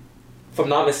 if I'm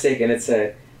not mistaken, it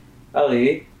said,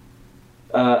 Ali,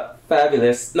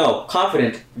 fabulous, no,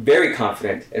 confident, very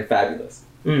confident, and fabulous.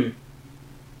 I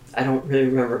don't really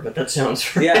remember, but that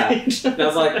sounds right. Yeah. And I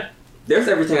was like, there's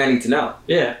everything I need to know.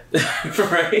 Yeah.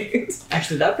 Right?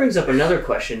 Actually, that brings up another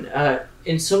question.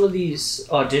 In some of these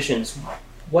auditions,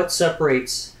 what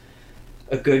separates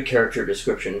a good character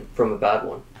description from a bad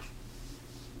one?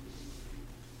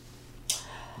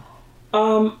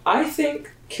 I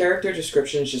think character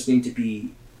descriptions just need to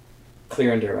be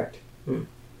clear and direct.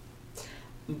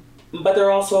 But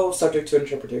they're also subject to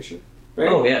interpretation, right?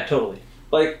 Oh, yeah, totally.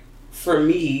 Like, for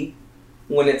me,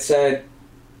 when it said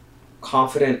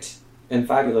confident and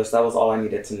fabulous, that was all I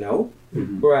needed to know.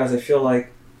 Whereas I feel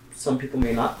like some people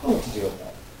may not know what to do with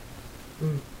that.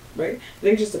 Right? I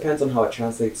think it just depends on how it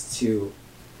translates to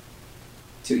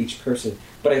each person.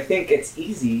 But I think it's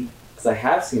easy, because I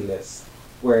have seen this,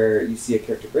 where you see a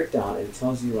character breakdown and it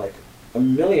tells you like a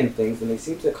million things and they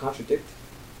seem to contradict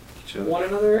one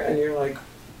another, and you're like,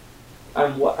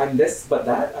 I'm this but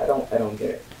that. I don't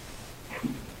get it.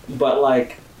 But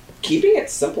like, keeping it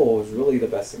simple is really the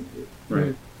best thing to do.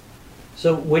 Right.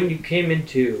 So when you go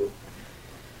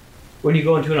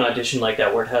into an audition like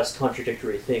that where it has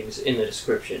contradictory things in the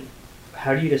description,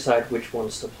 how do you decide which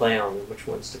ones to play on and which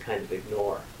ones to kind of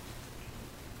ignore?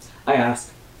 I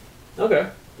ask. Okay.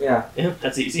 Yeah. Yeah,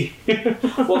 that's easy.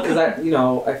 Well, because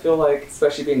I feel like,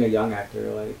 especially being a young actor,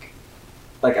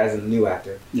 like as a new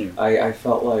actor, I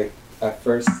felt like at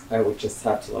first I would just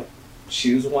have to like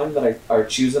choose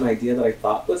choose an idea that I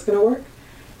thought was gonna work,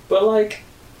 but like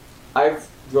I've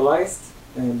realized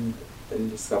and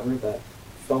discovered that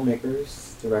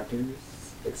filmmakers,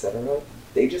 directors, etc.,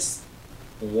 they just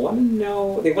want to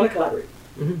know, they want to collaborate.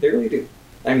 Mm-hmm. They really do.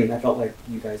 I mean, I felt like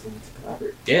you guys wanted to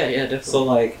collaborate. Yeah, definitely. So,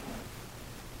 like,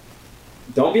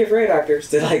 don't be afraid, actors,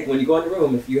 to, like, when you go in the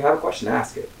room, if you have a question,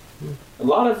 ask it. A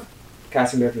lot of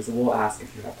casting directors will ask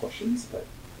if you have questions, but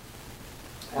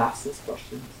ask those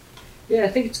questions. Yeah, I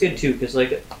think it's good too, because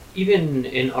like even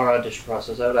in our audition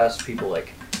process, I would ask people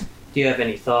like, "Do you have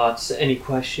any thoughts, any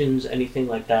questions, anything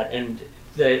like that?" And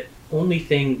the only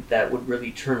thing that would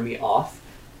really turn me off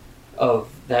of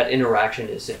that interaction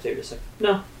is if they're just like,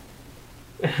 "No,"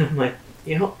 I'm like,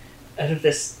 out of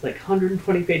this like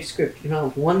 120-page script,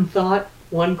 one thought,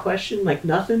 one question, like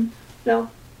nothing. No,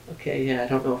 okay, yeah, I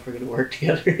don't know if we're gonna work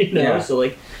together, Yeah. So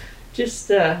like, just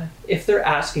if they're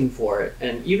asking for it,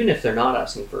 and even if they're not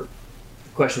asking for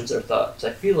questions or thoughts,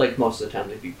 I feel like most of the time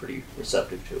they'd be pretty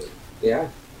receptive to it. Yeah.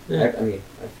 Yeah. I mean,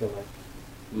 I feel like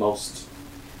most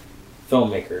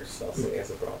filmmakers, I'll say as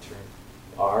a broad term,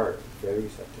 are very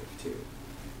receptive to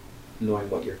knowing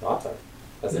what your thoughts are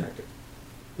as an actor.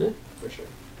 Yeah. For sure.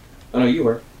 I know you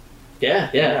were.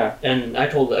 Yeah. And I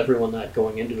told everyone that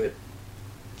going into it.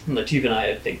 And Latif and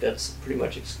I think that's pretty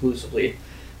much exclusively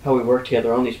how we work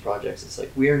together on these projects. It's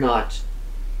like, we're not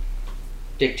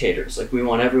dictators. Like, we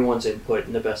want everyone's input,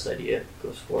 and the best idea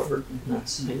goes forward. And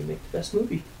that's how you make the best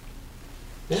movie.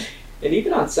 Yeah. And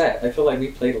even on set, I feel like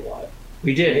we played a lot.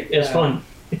 We did. It was fun.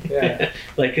 Yeah.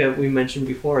 Like we mentioned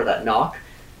before, that knock.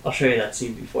 I'll show you that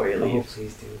scene before you leave. Oh,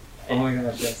 please do. Oh my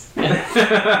gosh, yes.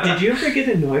 Did you ever get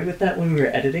annoyed with that when we were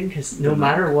editing? Because no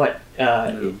matter what,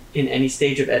 No. in any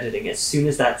stage of editing, as soon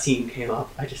as that scene came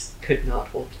up, I just could not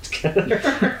hold it together.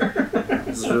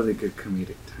 This is really good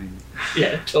comedic timing.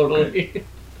 Yeah, totally.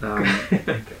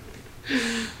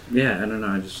 Yeah, I don't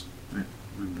know. My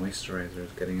moisturizer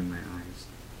is getting in my eyes.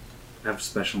 I have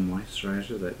special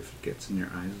moisturizer that if it gets in your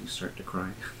eyes, you start to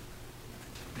cry.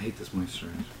 I hate this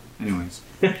moisturizer. Anyways,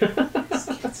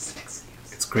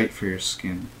 it's great for your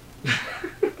skin.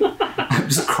 I'm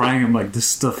just crying. I'm like, this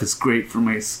stuff is great for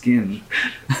my skin.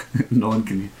 No one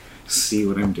can see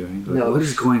what I'm doing. Like, No. what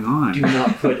is going on? Do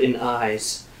not put in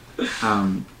eyes.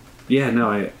 Yeah,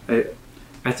 no,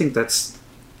 I think that's.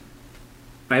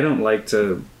 I don't like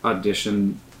to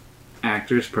audition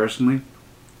actors personally.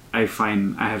 I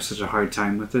find I have such a hard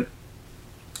time with it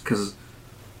because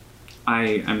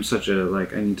I'm such a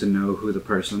like I need to know who the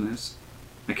person is.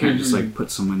 I can't just like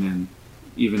put someone in,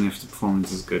 even if the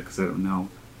performance is good, because I don't know.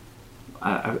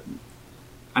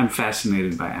 I'm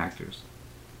fascinated by actors.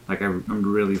 Like I'm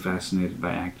really fascinated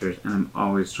by actors, and I'm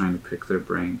always trying to pick their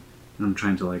brain, and I'm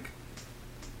trying to like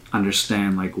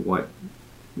understand like what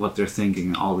they're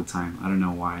thinking all the time. I don't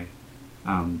know why,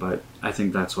 but I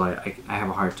think that's why I have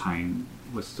a hard time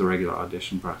with the regular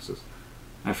audition process.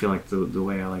 I feel like the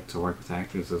way I like to work with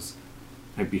actors is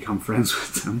I become friends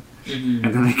with them, and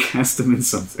then I cast them in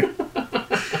something.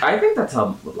 I think that's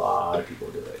how a lot of people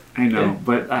do it. I know, Yeah.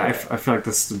 but I feel like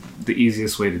that's the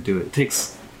easiest way to do it.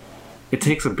 It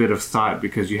takes a bit of thought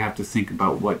because you have to think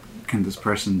about what can this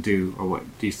person do, or what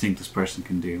do you think this person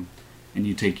can do, and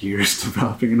you take years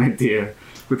developing an idea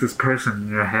with this person in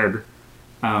your head,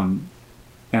 and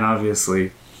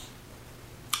obviously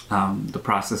the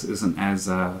process isn't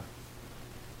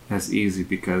as easy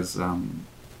because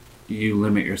you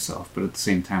limit yourself, but at the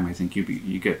same time I think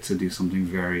you get to do something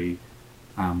very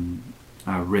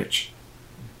rich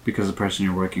because the person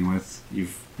you're working with,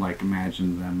 you've like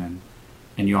imagined them,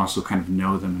 and you also kind of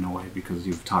know them in a way because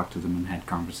you've talked to them and had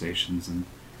conversations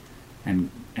and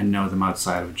know them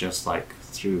outside of just like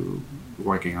through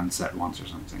working on set once or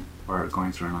something, or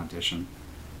going through an audition.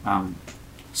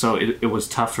 So it was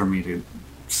tough for me to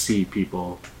see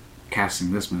people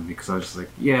casting this movie because I was just like,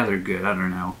 yeah, they're good, I don't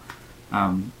know.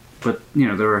 But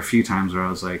there were a few times where I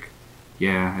was like,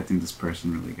 yeah, I think this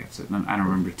person really gets it. And I don't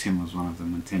remember Tim was one of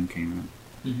them when Tim came in.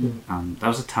 That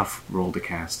was a tough role to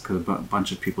cast because a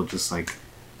bunch of people just like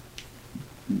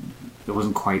it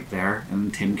wasn't quite there, and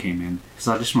then Tim came in. His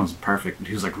audition was perfect, but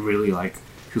he was like really like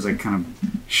kind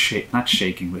of not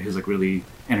shaking, but he was like really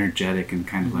energetic and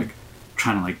kind of like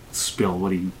trying to like spill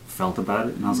what he felt about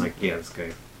it. And I was like, yeah, this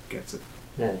guy gets it.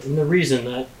 Yeah, and the reason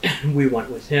that we went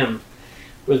with him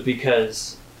was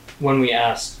because when we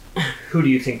asked, who do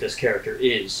you think this character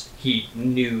is, he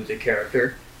knew the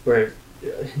character. Where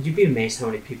you'd be amazed how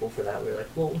many people for that were like,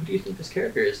 well, who do you think this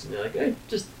character is? And they're like,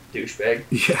 just douchebag.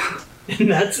 Yeah. And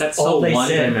that's all so they said.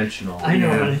 one-dimensional. I know,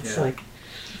 Yeah. and it's like,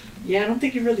 yeah, I don't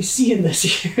think you're really seeing this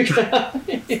here,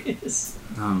 guys.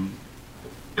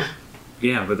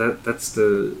 Yeah, but that's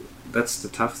the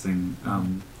tough thing.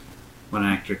 When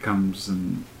an actor comes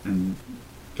and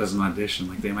does an audition,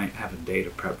 like they might have a day to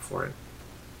prep for it,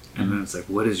 and then it's like,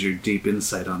 what is your deep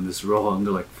insight on this role? And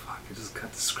they're like, fuck, I just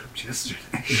got the script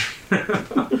yesterday.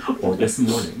 Or this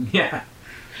morning. Yeah.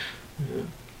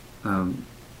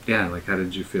 Yeah, like how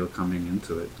did you feel coming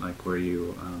into it? Like were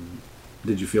you,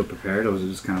 did you feel prepared or was it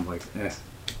just kind of like, eh?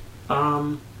 I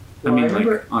mean,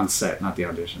 like on set, not the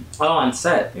audition. Oh, on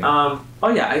set. Yeah.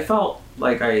 I felt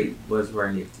like I was where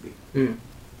I needed to be.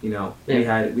 You know, we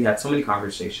had so many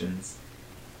conversations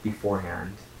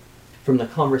beforehand. From the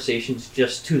conversations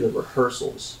just to the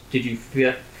rehearsals, did you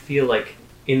feel like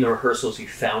in the rehearsals you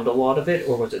found a lot of it,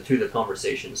 or was it through the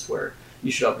conversations where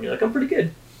you showed up and you're like, I'm pretty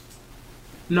good?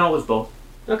 No, it was both.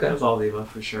 Okay. It was all of the above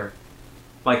for sure.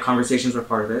 Like conversations were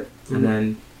part of it, and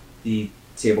then the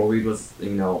table read was, you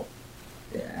know,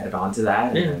 added on to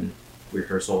that, and then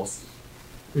rehearsals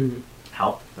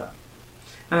helped with that.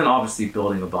 And then obviously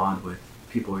building a bond with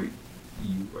people you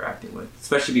were acting with,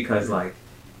 especially because like,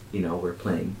 you know, we're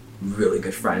playing really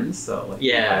good friends, so like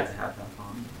you had to have that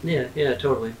bond. Yeah,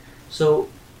 totally. So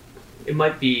it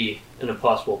might be an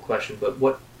impossible question, but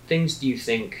what things do you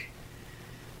think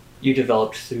you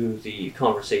developed through the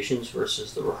conversations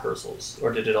versus the rehearsals,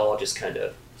 or did it all just kind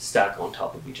of stack on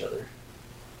top of each other?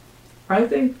 I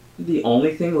think the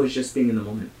only thing was just being in the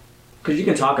moment. Because you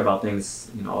can talk about things,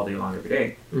 you know, all day long every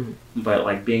day, but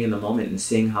like being in the moment and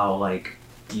seeing how like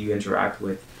you interact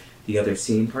with the other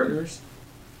scene partners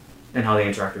and how they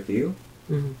interact with you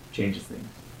changes things.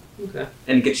 Okay.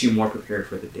 And it gets you more prepared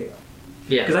for the day of.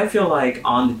 Yeah. Because I feel like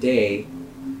on the day,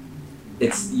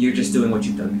 you're just doing what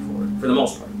you've done before for the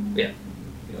most part. Yeah.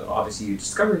 You know, obviously you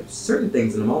discover certain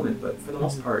things in the moment, but for the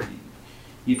most part,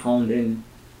 you've honed in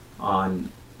on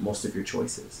most of your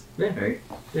choices. Yeah. Right?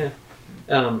 Yeah.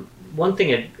 One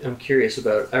thing I'm curious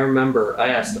about, I remember I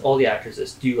asked all the actors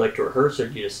this, do you like to rehearse or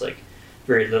do you just like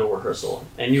very little rehearsal?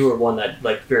 And you were one that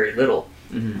liked very little.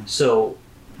 So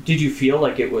did you feel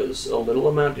like it was a little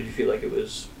amount? Did you feel like it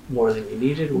was more than you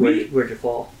needed? Where'd you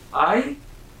fall? I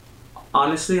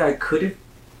honestly, I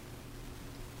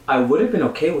would have been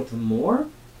okay with more,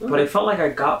 but I felt like I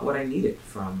got what I needed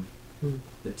from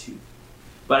the two.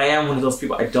 But I am one of those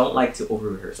people, I don't like to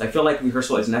over-rehearse. I feel like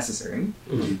rehearsal is necessary.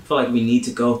 I feel like we need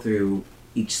to go through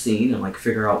each scene and like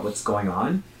figure out what's going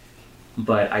on.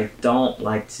 But I don't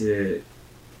like to,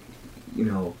 you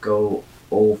know, go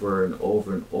over and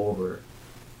over and over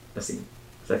a scene.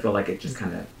 Because I feel like it just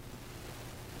kind of...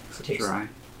 Makes it dry.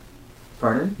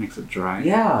 Pardon? Makes it dry.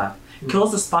 Yeah.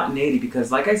 Kills the spontaneity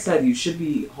because, like I said, you should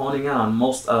be honing in on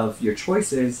most of your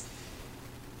choices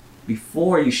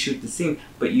before you shoot the scene,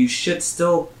 but you should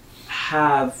still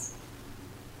have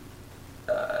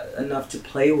enough to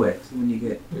play with when you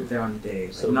get there on the day.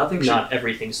 Like So not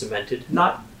everything's cemented?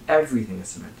 Not everything is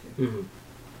cemented.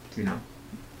 You know?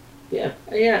 Yeah.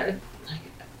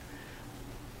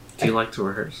 Do you like to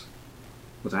rehearse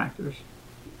with actors?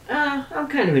 I'm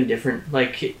kind of indifferent.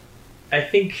 Like, I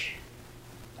think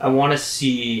I want to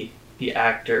see the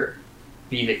actor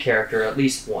be the character at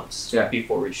least once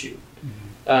before we shoot.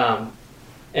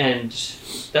 And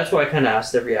that's why I kind of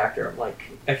asked every actor. I'm like,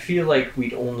 I feel like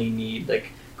we'd only need, like,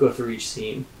 go through each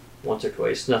scene once or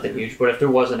twice, nothing huge. But if there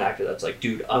was an actor that's like,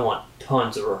 dude, I want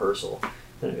tons of rehearsal,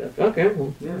 then I'd be like, okay,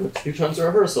 well, let's do tons of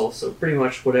rehearsal. So pretty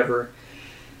much whatever.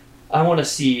 I want to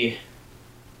see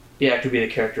the actor be the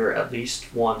character at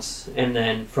least once, and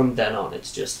then from then on,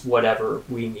 it's just whatever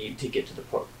we need to get to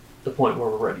the point where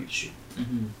we're ready to shoot,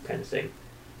 kind of thing.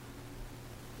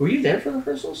 Were you there for the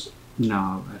rehearsals?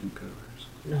 No, I didn't go to rehearsal.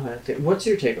 No, I don't think. What's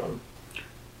your take on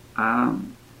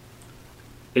them?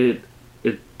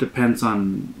 It depends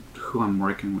on who I'm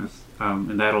working with,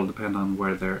 and that'll depend on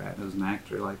where they're at as an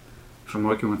actor. Like, if I'm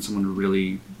working with someone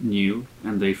really new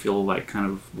and they feel like kind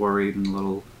of worried and a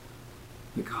little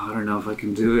like, oh, I don't know if I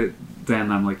can do it,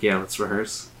 then I'm like, yeah, let's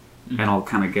rehearse, and I'll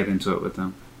kind of get into it with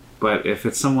them. But if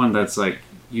it's someone that's like,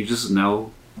 you just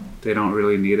know they don't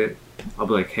really need it, I'll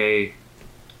be like, hey,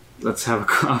 let's have a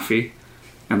coffee,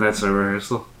 and that's our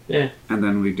rehearsal. Yeah. And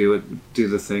then we do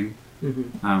the thing.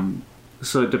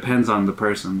 So it depends on the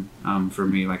person. For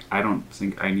me, like, I don't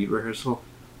think I need rehearsal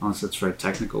unless it's for a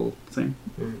technical thing.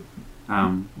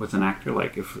 With an actor,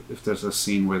 like if there's a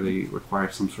scene where they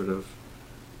require some sort of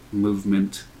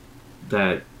movement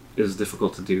that is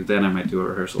difficult to do, then I might do a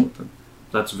rehearsal with them.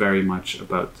 That's very much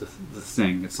about the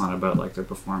thing. It's not about like their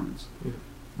performance.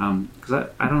 Because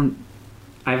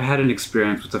I've had an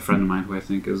experience with a friend of mine who I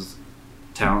think is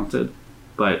talented,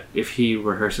 but if he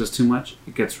rehearses too much,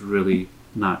 it gets really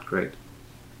not great.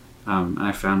 And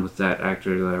I found with that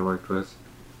actor that I worked with,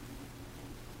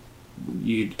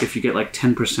 if you get like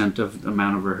 10% of the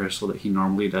amount of rehearsal that he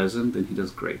normally does in, then he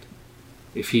does great.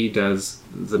 If he does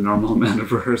the normal amount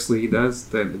of rehearsal he does,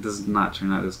 then it does not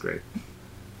turn out as great.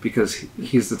 because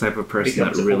he's the type of person that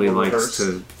Becomes a really full likes reverse.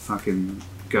 to fucking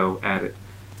go at it.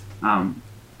 And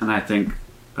I think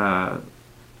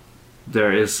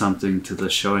there is something to the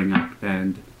showing up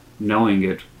and knowing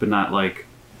it, but not like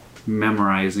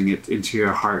memorizing it into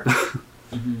your heart.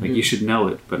 Mm-hmm. Like you should know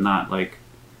it, but not like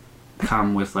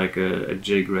come with like a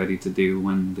jig ready to do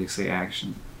when they say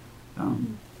action.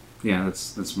 Yeah,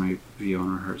 that's my view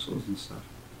on rehearsals and stuff.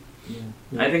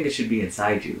 I think it should be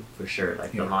inside you for sure.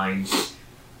 Like Yeah. the lines,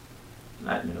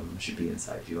 at minimum, should be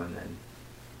inside you, and then.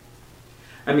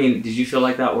 I mean, did you feel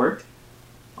like that worked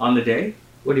on the day?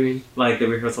 What do you mean? Like the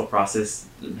rehearsal process,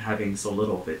 having so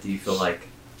little of it, do you feel like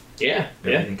Yeah.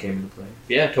 everything came into play?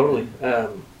 Yeah, totally.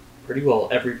 Pretty well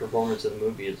every performance of the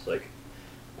movie is like,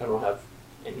 I don't have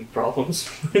any problems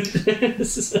with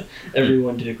this.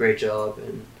 Everyone did a great job,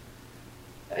 and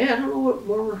yeah, I don't know what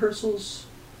more rehearsals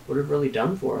would have really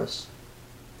done for us.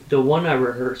 The one I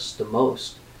rehearsed the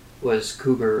most was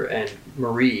Cougar and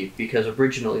Marie, because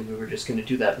originally we were just going to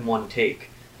do that in one take,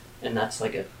 and that's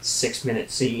like a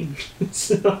 6-minute scene.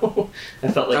 So I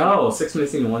felt like 6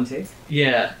 minutes in one take?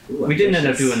 yeah, Ooh, we didn't end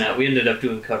up ambitious. doing that. We ended up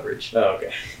doing coverage, Oh,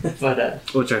 okay. but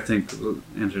Which I think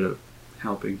ended up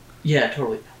helping. yeah,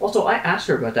 totally. Also, I asked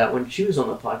her about that when she was on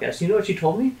the podcast. You know what she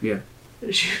told me? Yeah.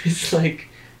 She was like,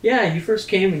 yeah, you first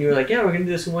came and you were like, yeah, we're going to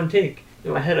do this in one take.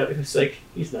 In my head, I was like,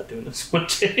 he's not doing this in one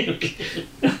take.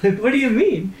 I'm like, what do you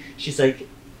mean? She's like,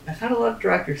 I've had a lot of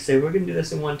directors say, we're going to do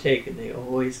this in one take, and they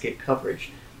always get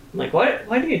coverage. I'm like, why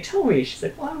didn't you tell me? She's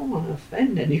like, well, I don't want to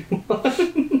offend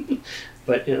anyone.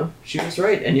 But, you know, she was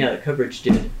right. And yeah, the coverage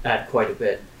did add quite a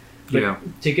bit. But Yeah.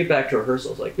 to get back to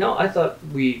rehearsals, like, no, I thought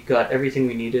we got everything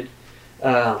we needed.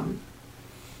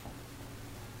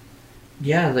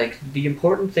 Yeah, like, the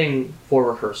important thing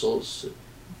for rehearsals,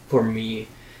 for me,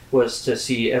 was to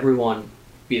see everyone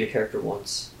be the character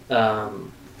once.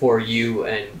 For you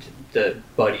and the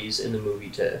buddies in the movie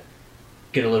to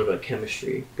get a little bit of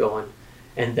chemistry going.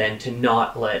 And then to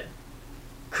not let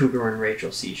Cougar and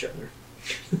Rachel see each other.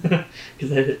 Because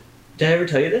did I ever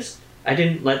tell you this? I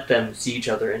didn't let them see each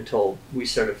other until we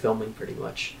started filming, pretty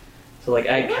much. So like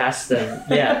I cast them,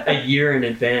 a year in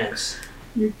advance,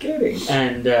 You're kidding.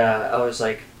 and I was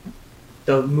like,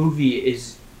 the movie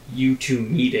is you two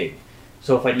meeting.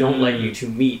 So if I don't let you two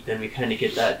meet, then we kind of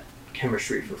get that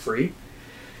chemistry for free.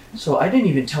 So I didn't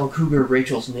even tell Cougar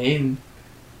Rachel's name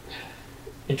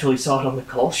until he saw it on the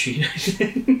call sheet, I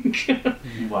think.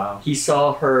 Wow. He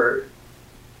saw her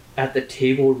at the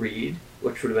table read,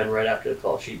 which would have been right after the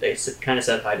call sheet. They kind of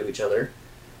said hi to each other.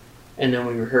 And then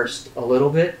we rehearsed a little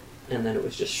bit, and then it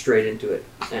was just straight into it.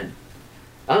 And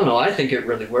I don't know, I think it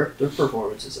really worked. Their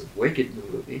performances are wicked in the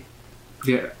movie.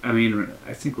 Yeah, I mean,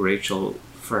 I think Rachel,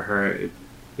 for her,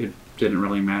 it didn't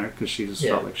really matter because she just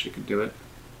felt like she could do it.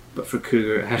 But for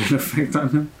Cougar, it had an effect on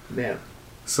him. Yeah.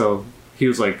 So he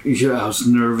was like, yeah, I was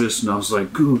nervous, and I was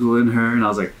like Googling her, and I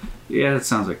was like, yeah, that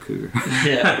sounds like Cougar.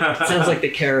 Yeah. It sounds like the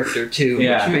character, too,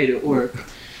 Yeah. which made it work.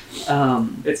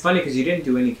 It's funny because you didn't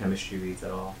do any chemistry reads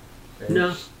at all. Right?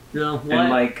 No. And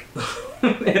like,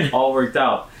 it all worked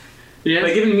out. Yeah.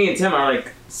 Like even me and Tim are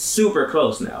like super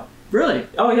close now. Really?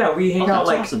 Oh yeah, we hang out that's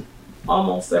like awesome.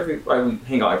 almost every. We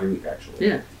hang out every week actually.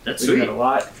 Yeah. That's We sweet. had a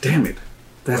lot. Damn it.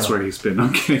 That's Well. where he's been.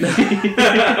 I'm kidding.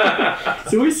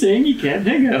 So we're saying you can't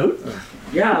hang out?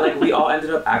 Yeah, like we all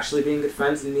ended up actually being good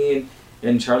friends, and me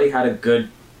and Charlie had a good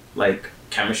like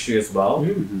chemistry as well,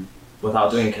 Mhm.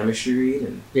 without doing a chemistry read.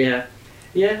 And Yeah,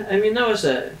 yeah. I mean, that was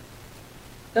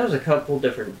a couple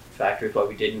different factors why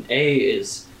we didn't. A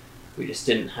is we just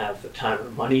didn't have the time or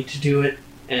money to do it,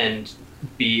 and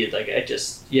B, like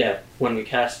when we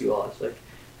cast you all, I was like,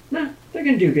 nah, they're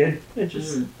gonna do good.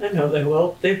 I know they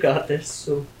will. They've got this.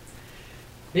 So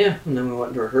yeah, and then we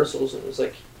went to rehearsals, and it was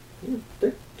like,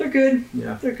 they're good.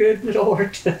 yeah, They're good. It all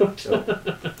worked out.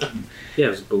 Yeah, it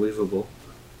was believable.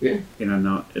 Yeah. You know,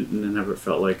 no, it never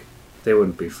felt like they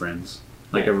wouldn't be friends.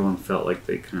 Like Yeah. everyone felt like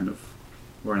they kind of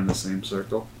were in the same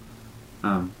circle.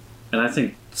 And I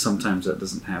think sometimes that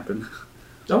doesn't happen.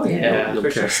 oh Yeah, You'll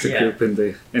for sure. cast a Yeah. group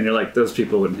and you're like, those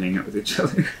people wouldn't hang out with each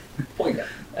other. Oh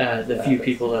yeah. The few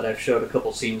people that I've showed a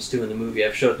couple scenes to in the movie,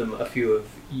 I've showed them a few of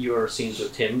your scenes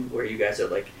with Tim where you guys are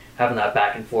like having that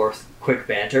back and forth quick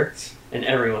banter, and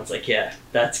everyone's like, yeah,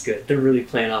 that's good. They're really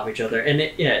playing off each other, and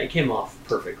it came off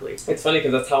perfectly. It's funny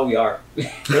because that's how we are.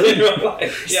 Really? In real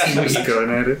life. Yeah. Just going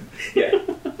at it.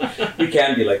 Yeah. We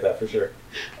can be like that for sure.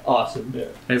 Awesome. Yeah.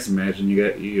 I just imagine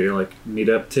you're like, meet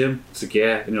up, Tim? It's like,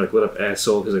 yeah. And you're like, what up,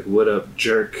 asshole? He's like, what up,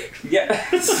 jerk? Yeah.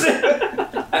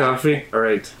 Coffee? All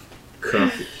right.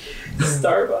 Coffee.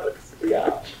 Starbucks.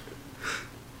 Yeah.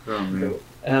 Oh,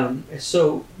 man.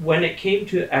 So when it came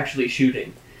to actually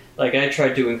shooting, like I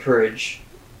tried to encourage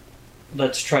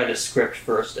let's try the script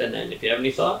first, and then if you have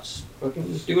any thoughts,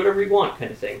 fucking do whatever you want,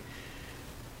 kind of thing.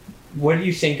 What do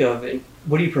you think of, and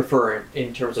what do you prefer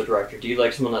in terms of director? Do you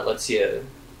like someone that lets you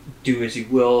do as you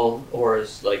will, or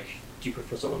is like, do you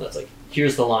prefer someone that's like,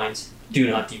 here's the lines, do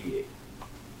not deviate?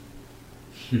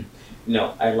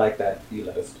 No, I like that you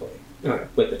let us play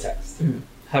with the text. Mm-hmm.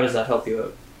 How does that help you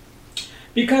out?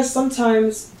 Because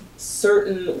sometimes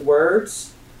certain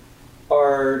words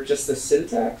are just the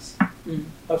syntax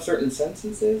of certain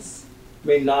sentences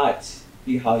may not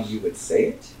be how you would say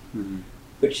it,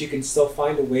 but you can still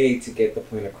find a way to get the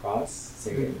point across,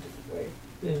 saying it in a different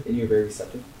way, and you're very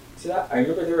receptive to that. I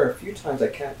remember there were a few times, I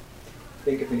can't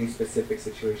think of any specific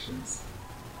situations,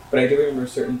 but I do remember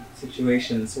certain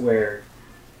situations where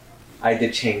I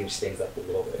did change things up a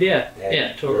little bit. Yeah,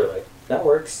 and totally. they were like, that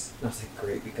works. And I was like,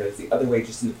 great, because the other way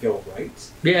just didn't feel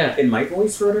right. Yeah. In my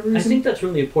voice, for whatever reason. I think that's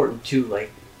really important too.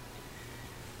 Like,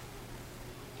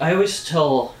 I always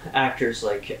tell actors,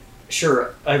 like,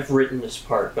 sure, I've written this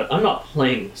part, but I'm not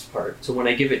playing this part. So when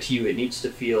I give it to you, it needs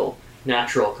to feel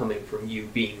natural coming from you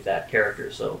being that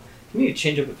character. So you need to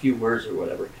change up a few words or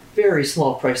whatever. Very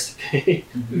small price to pay.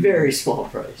 Very small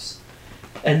price.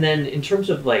 And then in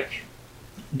terms of like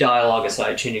dialogue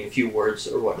aside, changing a few words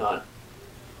or whatnot,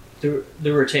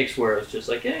 there were takes where it's just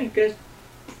like, hey, guys,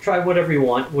 try whatever you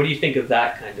want. What do you think of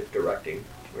that kind of directing?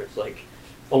 Where it's like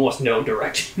almost no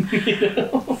directing. You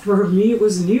know? For me, it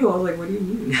was new. I was like, what do you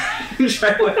mean?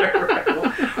 Try whatever I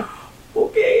want.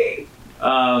 Okay.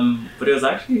 But it was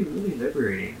actually really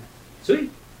liberating.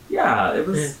 Sweet. Yeah, it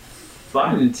was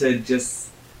fun to just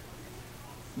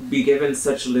be given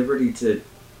such liberty to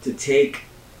take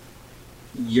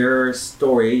your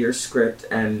story, your script,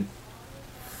 and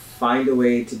find a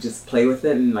way to just play with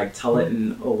it and like tell it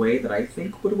in a way that I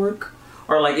think would work.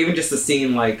 Or like even just a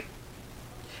scene, like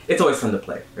it's always fun to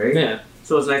play, right? Yeah.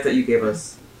 So it's nice that you gave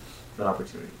us that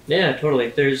opportunity. Yeah, totally.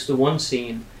 There's the one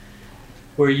scene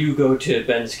where you go to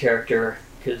Ben's character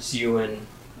because you and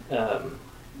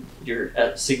your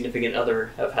significant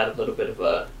other have had a little bit of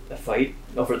a fight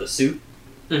over the suit.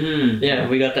 Mm-hmm. Yeah,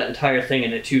 we got that entire thing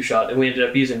in a 2-shot, and we ended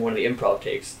up using one of the improv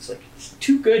takes. It's like, it's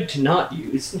too good to not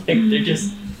use. Like, they're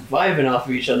just vibing off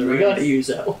of each other. We gotta use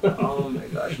that one. Oh my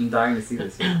gosh, I'm dying to see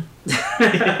this one.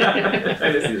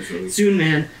 Dying to see this movie. Soon,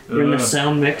 man. We're in the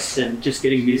sound mix and just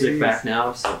getting music back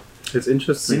now, so... It's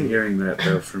interesting hearing that,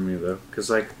 though, for me, though. Because,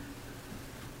 like,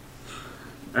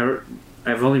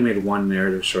 I've only made one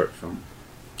narrative short film.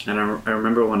 And I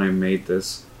remember when I made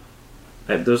this,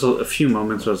 there's a few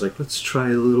moments where I was like, let's try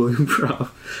a little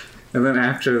improv. And then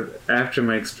after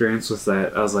my experience with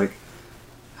that, I was like,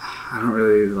 I don't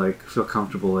really, like, feel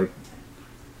comfortable, like,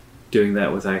 doing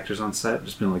that with actors on set.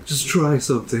 Just being like, just try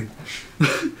something.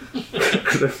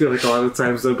 Because I feel like a lot of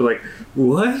times they'll be like,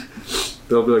 what?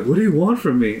 They'll be like, what do you want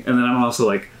from me? And then I'm also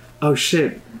like, oh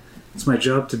shit, it's my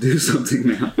job to do something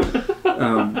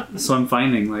now. So I'm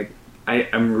finding, like,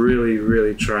 I'm really,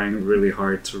 really trying really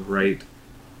hard to write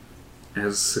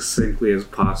as succinctly as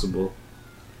possible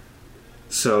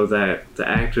so that the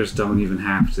actors don't even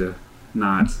have to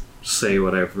not say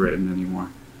what I've written anymore.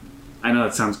 I know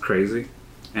that sounds crazy,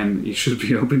 and you should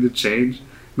be open to change.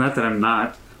 Not that I'm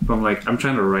not, but I'm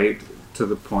trying to write to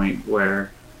the point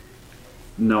where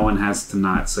no one has to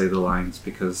not say the lines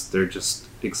because they're just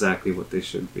exactly what they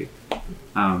should be.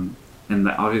 And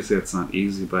obviously that's not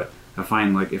easy, but I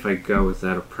find like if I go with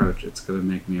that approach, it's going to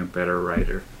make me a better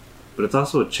writer. But it's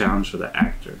also a challenge for the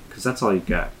actor, because that's all you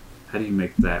got. How do you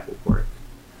make that work?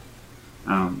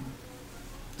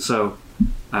 So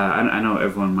I know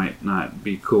everyone might not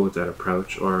be cool with that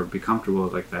approach or be comfortable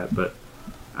with like that, but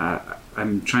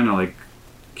I'm trying to like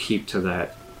keep to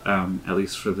that at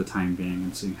least for the time being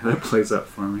and seeing how that plays out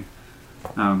for me.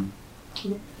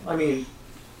 I mean,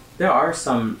 there are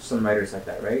some writers like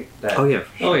that, right? That oh yeah,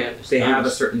 Oh yeah. they have a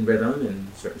certain rhythm and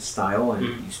a certain style, and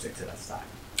you stick to that style.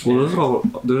 well,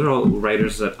 those are all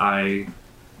writers that I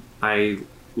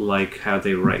like how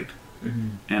they write,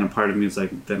 and a part of me is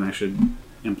like, then I should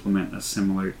implement a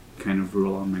similar kind of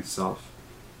rule on myself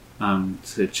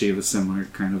to achieve a similar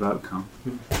kind of outcome.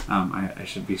 I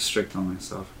should be strict on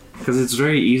myself, because it's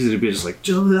very easy to be just like,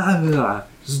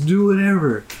 just do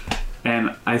whatever,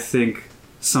 and I think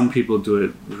some people do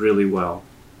it really well,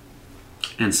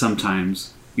 and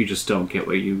sometimes you just don't get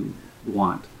what you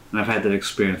want. And I've had that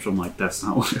experience from like, that's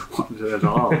not what I wanted at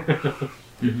all.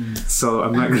 So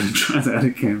I'm not going to try that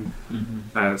again.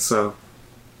 So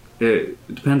it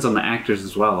depends on the actors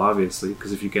as well, obviously,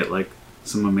 because if you get like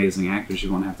some amazing actors, you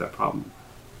won't have that problem.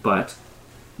 But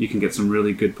you can get some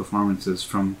really good performances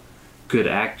from good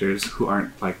actors who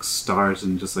aren't like stars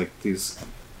and just like these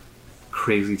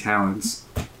crazy talents,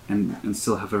 and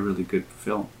still have a really good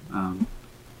film.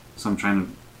 So I'm trying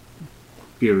to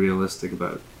be realistic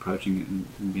about approaching it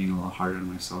and being a little harder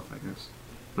on myself, I guess.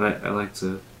 But I like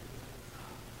to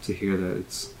hear that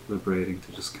it's liberating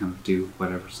to just kind of do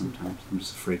whatever sometimes. I'm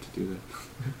just afraid to do that.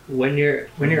 When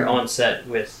you're on set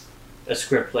with a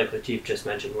script like Latif just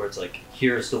mentioned, where it's like,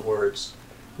 here's the words,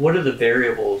 what are the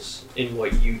variables in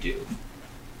what you do?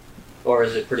 Or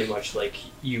is it pretty much like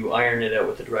you iron it out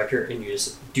with the director and you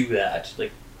just do that?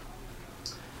 Like,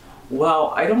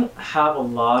 Well, I don't have a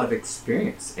lot of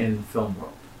experience in film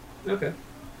world okay.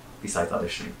 besides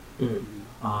auditioning.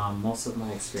 Mm-hmm. Most of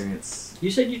my experience,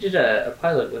 You said you did a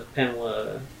pilot with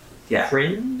Pamela yeah,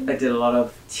 Friend? I did a lot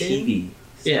of TV.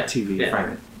 Yeah. TV. Yeah.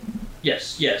 Fragment.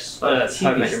 Yes. How I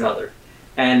How I Met Your stuff. Mother.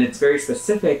 And it's very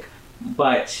specific,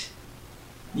 but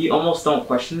you almost don't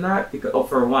question that because,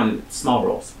 for one, small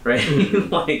roles, right? Mhm.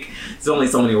 Like, there's only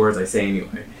so many words I say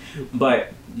anyway.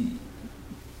 But,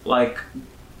 like,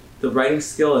 the writing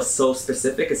skill is so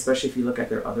specific, especially if you look at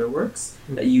their other works,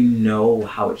 that you know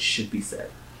how it should be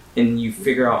said. And you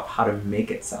figure out how to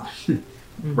make it sound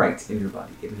right in your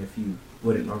body. Even if you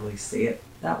wouldn't normally say it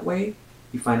that way,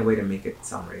 you find a way to make it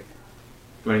sound right.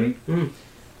 You know what I mean?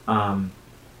 Mm.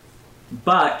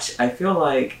 But I feel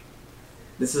like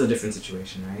this is a different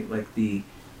situation, right? Like the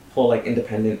whole like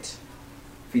independent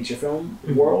feature film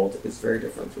world is very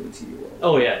different from the TV world.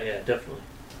 Oh yeah, definitely.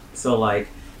 So like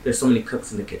there's so many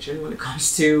cooks in the kitchen when it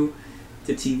comes to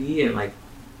TV, and like,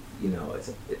 you know,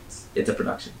 it's a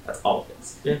production. That's all it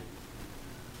is. Yeah.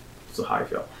 So how I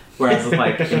feel. Whereas with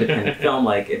like independent film,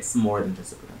 like it's more than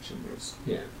just a production. There's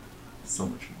so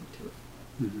much more to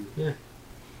it.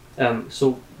 Mm-hmm.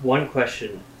 So one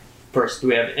question first, do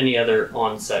we have any other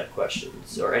on-set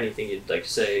questions or anything you'd like to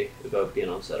say about being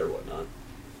on set or whatnot?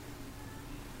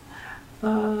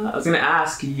 I was gonna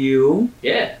ask you,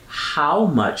 Yeah. how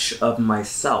much of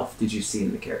myself did you see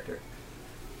in the character?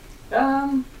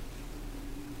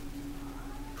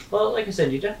 Well, like I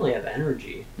said, you definitely have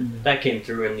energy. Mhm. That came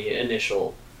through in the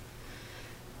initial.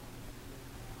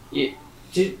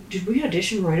 Did we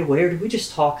audition right away, or did we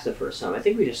just talk the first time? I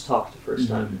think we just talked the 1st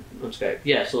time on Skype.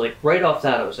 Yeah, so like right off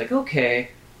that, I was like,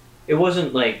 okay. It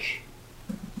wasn't like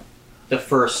the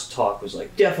first talk was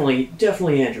like definitely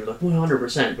Andrew, like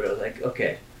 100%. But I was like,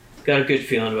 okay, got a good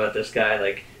feeling about this guy.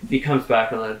 Like if he comes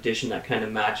back on an audition, that kind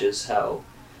of matches how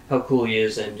cool he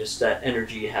is and just that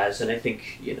energy he has. And I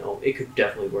think, you know, it could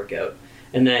definitely work out.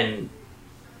 And then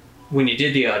when you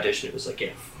did the audition, it was like,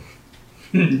 yeah,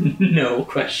 no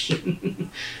question.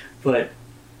 But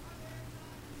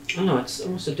I don't know, it's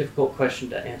almost a difficult question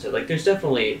to answer. Like there's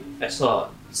definitely, I saw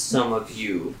some of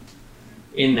you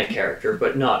in the character,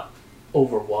 but not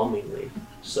overwhelmingly.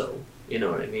 So, you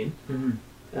know what I mean?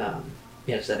 Mm-hmm.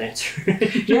 Yeah, does that answer?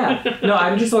 Yeah. No,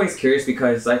 I'm just always curious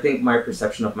because I think my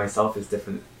perception of myself is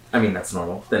different. I mean, that's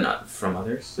normal than from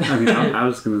others. I mean, I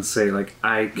was gonna say, like,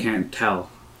 I can't tell.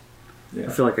 Yeah. I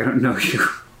feel like I don't know you.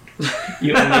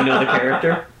 You only know the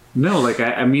character? No, like,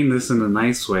 I mean this in a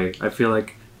nice way. I feel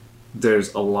like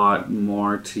there's a lot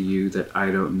more to you that I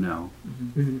don't know.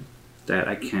 Mm-hmm. That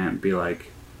I can't be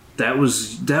like, that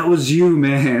was you,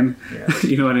 man. Yeah.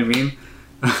 You know what I mean?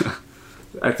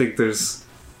 I think there's,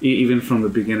 even from the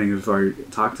beginning of our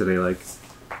talk today, like,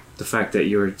 the fact that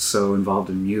you're so involved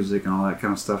in music and all that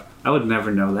kind of stuff, I would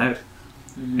never know that.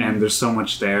 Mm-hmm. And there's so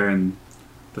much there, and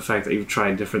the fact that you've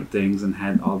tried different things and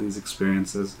had all these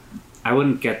experiences, I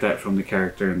wouldn't get that from the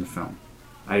character in the film.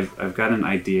 I've got an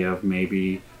idea of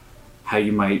maybe how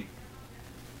you might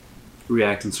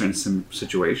react in certain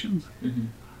situations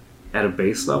at a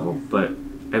base level, but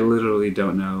I literally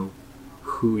don't know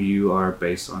who you are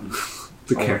based on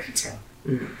the character.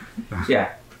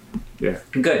 Yeah. Yeah.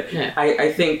 Good. Yeah.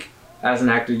 I think as an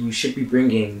actor, you should be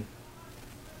bringing.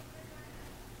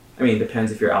 I mean, it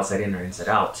depends if you're outside in or inside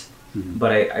out. Mhm.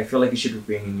 But I feel like you should be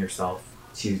bringing yourself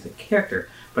to the character.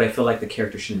 But I feel like the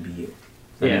character shouldn't be you. Does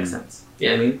that Yeah. make sense?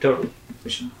 Yeah, You know what I mean? totally.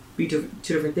 It should be two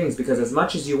different things, because as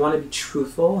much as you want to be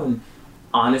truthful and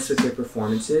honest with your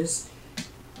performances,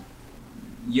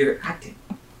 you're acting.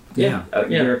 Yeah.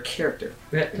 Yeah. You're a character.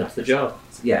 Yeah, that's the job.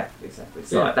 Yeah, exactly.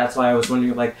 So Yeah. that's why I was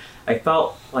wondering, like, I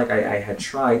felt like I had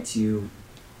tried to,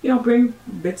 you know, bring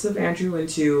bits of Andrew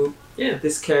into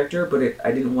this character, but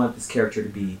I didn't want this character to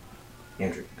be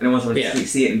Andrew. I didn't want someone to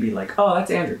see it and be like, oh, that's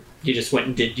Andrew. You just went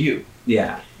and did you.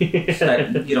 Yeah. You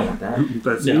don't want that.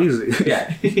 That's No. easy.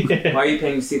 Yeah. Why are you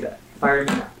paying to see that? Fire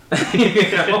me now.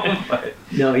 You know? But,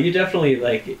 No, you definitely,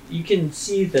 like, you can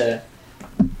see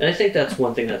and I think that's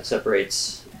one thing that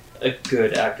separates a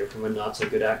good actor from a not so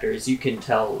good actor, is you can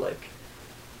tell, like,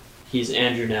 he's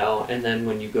Andrew now, and then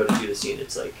when you go to do the scene,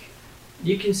 it's like,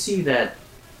 you can see that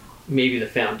maybe the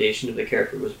foundation of the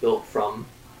character was built from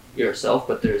yourself,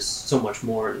 but there's so much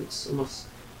more, and it's almost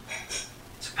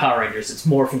it's Power Rangers. It's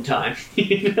Morphin Time,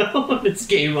 you know. It's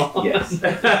game on. Yes.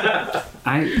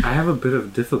 I have a bit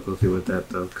of difficulty with that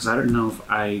though, because I don't know if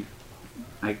I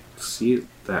see it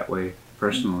that way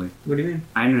personally. What do you mean?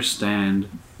 I understand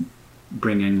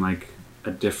bringing like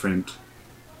a different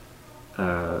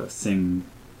thing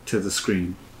to the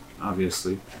screen,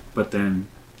 obviously, but then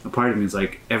a part of me is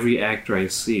like, every actor I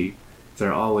see,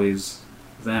 they're always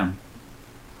them,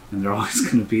 and they're always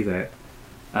going to be that.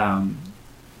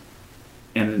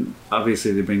 And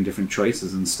obviously they bring different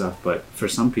choices and stuff, but for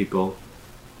some people,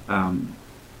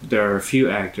 there are a few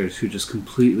actors who just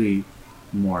completely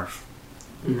morph,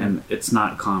 and it's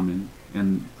not common.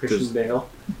 And Christian Bale.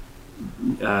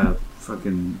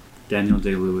 Fucking Daniel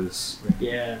Day-Lewis.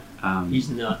 Yeah. He's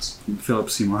nuts. Philip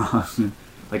Seymour Hoffman.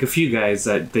 Like a few guys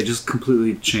that they just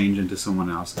completely change into someone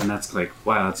else, and that's like,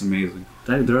 wow, that's amazing.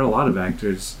 There are a lot of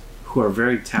actors who are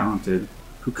very talented,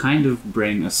 who kind of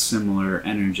bring a similar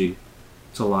energy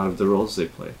to a lot of the roles they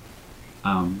play.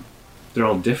 They're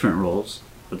all different roles,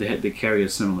 but they carry a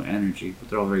similar energy, but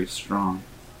they're all very strong.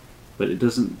 But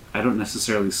I don't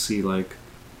necessarily see like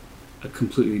a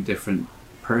completely different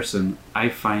person. I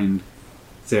find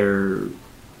their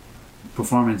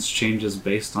performance changes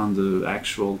based on the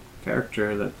actual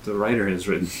character that the writer has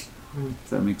written. If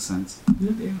that makes sense.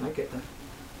 Yeah, I get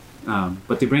that.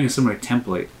 But they bring a similar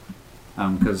template,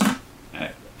 because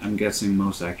I'm guessing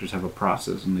most actors have a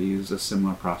process, and they use a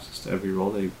similar process to every role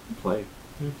they play.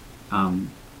 And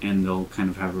they'll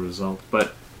kind of have a result.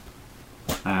 But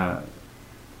I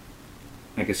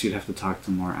guess you'd have to talk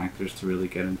to more actors to really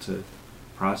get into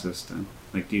process then.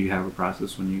 Like, do you have a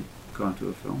process when you go into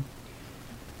a film?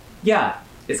 Yeah,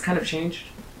 it's kind of changed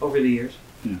over the years.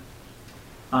 Yeah.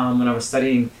 When I was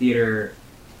studying theater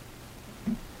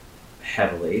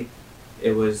heavily,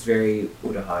 it was very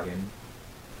Uta Hagen.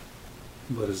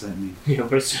 What does that mean? Yeah,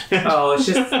 but it's Oh, it's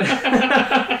just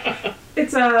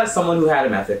it's someone who had a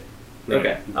method.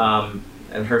 okay.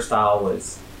 And her style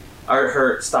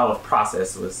her style of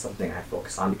process was something I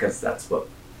focused on because that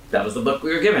was the book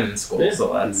we were given in school. Yeah.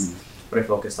 So that's what I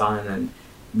focused on. And then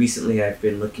recently I've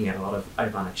been looking at a lot of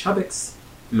Ivana Chubbuck's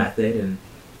method and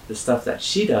the stuff that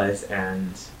she does.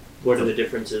 And What are the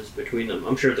differences between them?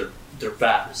 I'm sure they're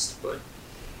vast, but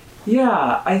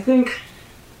yeah, I think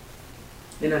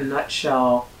in a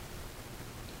nutshell,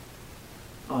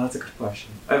 oh, that's a good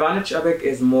question. Ivana Chubbuck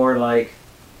is more like,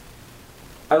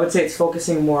 I would say it's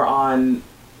focusing more on,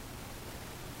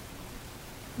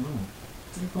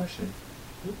 that's a good question.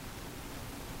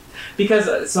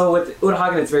 Because, so with Uta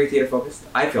Hagen, it's very theater focused.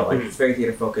 I feel like it's very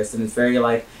theater focused, and it's very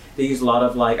like, they use a lot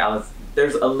of like,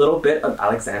 there's a little bit of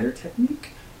Alexander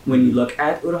technique when you look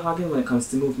at Uta Hagen when it comes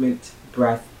to movement,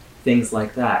 breath, things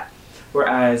like that.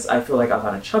 Whereas I feel like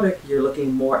Ivana Chubbuck, you're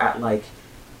looking more at like,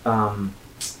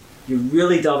 you're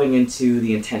really delving into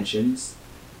the intentions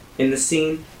in the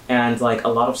scene and like a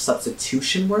lot of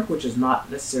substitution work, which is not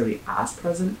necessarily as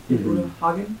present in Uta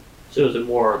Hagen. so is it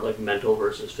more like mental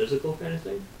versus physical kind of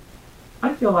thing?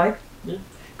 I feel like. Yeah.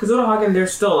 Because Uta Hagen,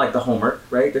 there's still like the homework,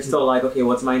 right? There's still like, okay,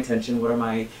 what's my intention? What are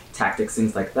my tactics?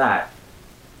 Things like that.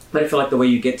 But I feel like the way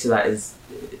you get to that is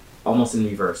almost in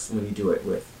reverse when you do it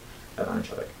with Ivana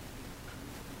Chubbuck.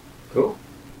 Cool.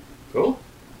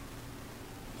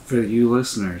 For you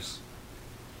listeners,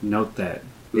 note that.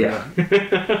 Yeah.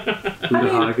 Uta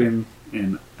Hagen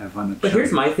and Ivana But here's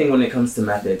Chubbuck. my thing when it comes to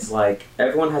methods. Like,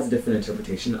 everyone has a different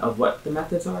interpretation of what the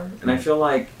methods are. And I feel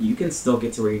like you can still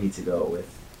get to where you need to go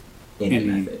with any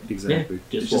method. Exactly.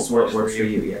 It's just what works for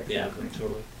you. Yeah. Yeah,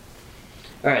 totally.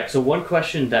 All right, so one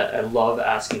question that I love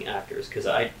asking actors, because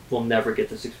I will never get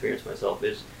this experience myself,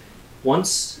 is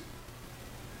once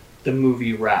the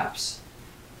movie wraps,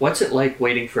 what's it like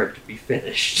waiting for it to be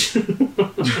finished?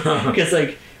 Because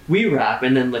like we wrap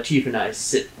and then Latif and I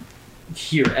sit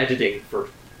here editing for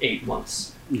 8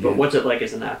 months. But what's it like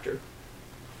as an actor?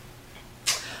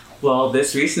 Well,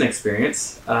 this recent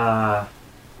experience,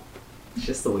 it's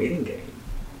just the waiting game.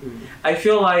 I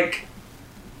feel like,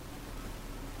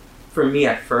 for me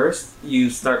at first, you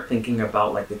start thinking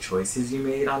about like the choices you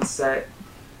made on set,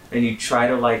 and you try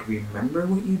to like remember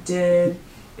what you did,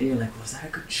 and you're like, was that a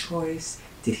good choice?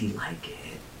 Did he like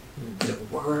it? Did it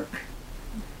work?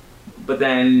 But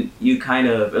then you kind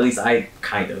of, at least I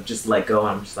kind of just let go,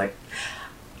 and I'm just like,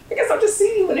 I guess I'll just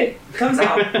see when it comes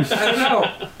out. I don't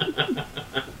know.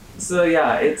 So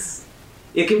yeah, it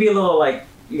can be a little like,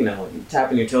 you know, you're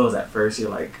tapping your toes at first. You're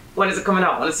like, when is it coming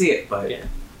out? I want to see it. But Yeah.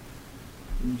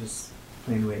 I'm just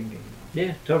playing the waiting game.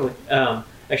 Yeah, totally.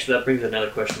 Actually, that brings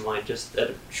another question to mind, just out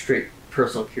of straight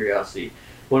personal curiosity.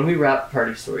 when we wrapped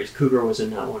Party Stories, Cougar was in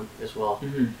that one as well.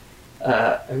 Mm-hmm.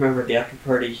 I remember at the after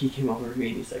party, he came over to me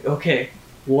and he's like, "Okay,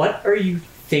 what are you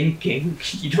thinking?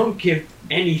 You don't give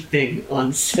anything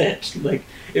on set. Like,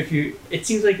 it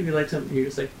seems like if you like something, you're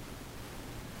just like,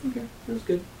 okay, that was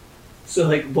good." So,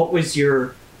 like, what was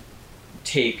your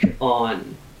take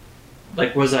on,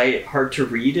 like, was I hard to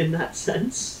read in that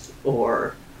sense,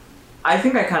 or? I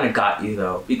think I kind of got you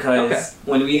though, because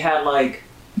when we had like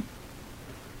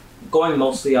going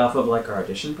mostly off of like our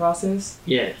audition process,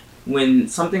 Yeah. when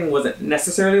something wasn't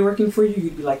necessarily working for you,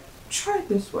 you'd be like, try it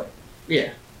this way,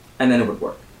 Yeah. and then it would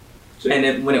work. And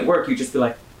then when it worked, you'd just be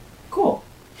like, cool.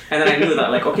 And then I knew that,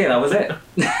 like, okay, that was it.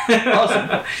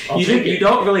 Awesome. You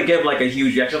don't really give like a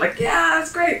huge reaction, like, yeah,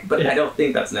 that's great. But Yeah. I don't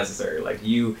think that's necessary. Like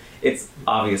it's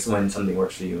obvious when something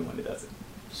works for you and when it doesn't.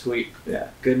 Sweet. Yeah.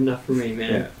 Good enough for me,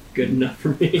 man. Yeah. Good enough for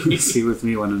me. See, with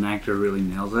me, when an actor really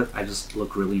nails it, I just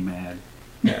look really mad.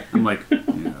 Yeah. I'm like,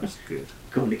 yeah, that's good.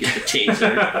 Going to get the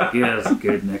taser. Yeah, that's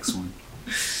good. Next one.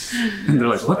 And they're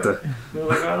like, what the? They're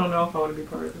like, I don't know if I want to be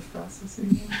part of this process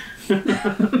anymore.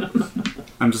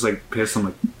 I'm just like pissed. I'm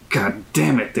like, God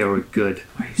damn it, they were good.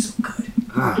 Why are you so good?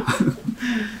 Ah.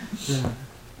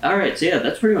 All right, so yeah,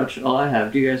 that's pretty much all I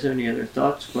have. Do you guys have any other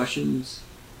thoughts, questions?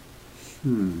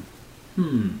 Do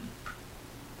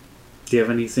you have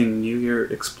anything new you're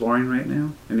exploring right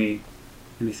now?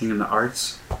 Anything in the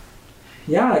arts?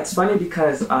 Yeah, it's funny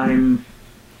because I'm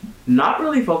not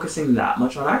really focusing that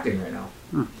much on acting right now.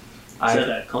 Hmm. Is that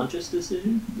a conscious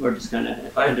decision, or just kind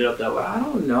of ended up that way? I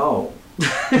don't know.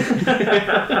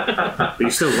 But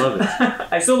you still love it.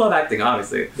 I still love acting,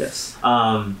 obviously. Yes.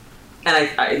 And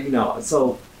I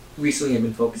so recently I've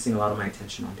been focusing a lot of my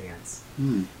attention on dance.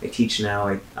 I teach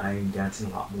now. I'm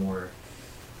dancing a lot more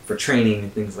for training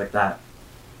and things like that.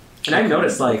 And I've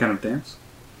noticed, What like, kind of dance?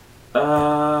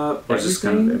 or just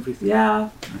kind of everything? Yeah,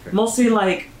 Okay. mostly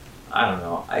like, I don't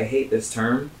know. I hate this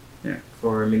term. Yeah.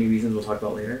 For many reasons we'll talk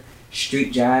about later.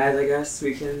 Street jazz, I guess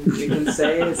we can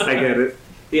say. It's I get it.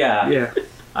 Yeah. Yeah.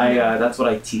 I that's what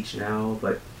I teach now,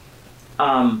 but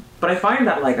I find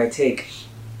that like I take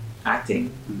acting.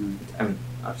 Mm-hmm. I mean,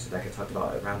 obviously, like I talked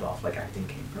about at Randolph, like acting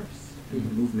came first, and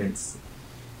the movements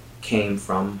came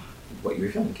from what you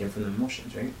were feeling, came from the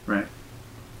emotions, right? Right.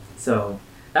 So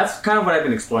that's kind of what I've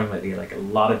been exploring lately, like a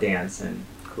lot of dance and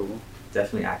Cool.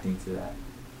 definitely acting through that.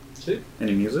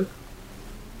 Any music?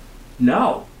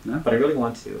 No, No? but I really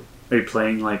want to. Are you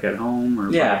playing like at home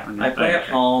or? Yeah, on your- I play at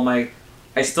okay. home.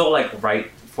 I still like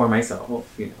write for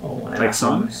myself, you know. When I'm Like at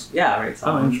home. songs? Yeah, I write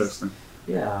songs. Oh, interesting.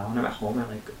 Yeah, when I'm at home, I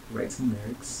like write some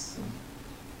lyrics, and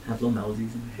have little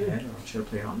melodies in my head, or I'll try to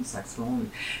play it on the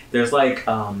saxophone. There's like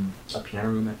a piano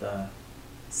room at the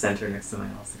center next to my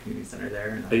house, the community center there.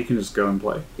 And Oh, you can just go and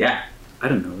play. yeah, I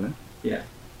didn't know that. yeah.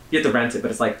 You have to rent it,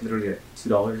 but it's like literally like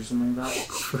 $2 or something like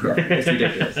that. Yeah, it's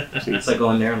ridiculous. Jeez. So I go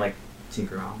in there and like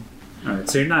tinker around. All right.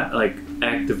 So you're not like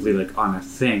actively like on a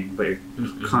thing, but you're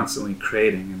Mhm. constantly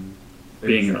creating and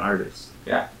being an Exactly. artist.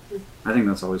 Yeah. I think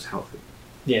that's always healthy.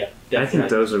 Yeah, I think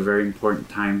those are very important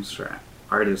times for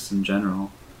artists in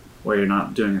general, where you're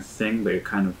not doing a thing, but you're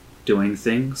kind of doing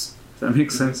things. Does that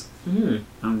make sense?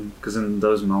 Mm-hmm. Because in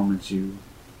those moments, you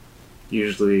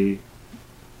usually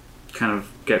kind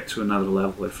of get to another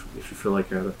level if you feel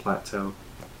like you're at a plateau,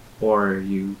 or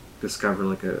you discover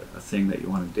like a thing that you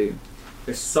want to do.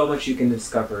 There's so much you can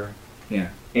discover Yeah.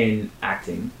 in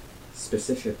acting,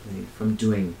 specifically from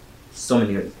doing so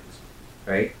many other things,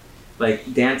 right?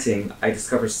 Like dancing, I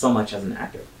discover so much as an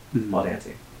actor Mhm. while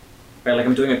dancing, right? Like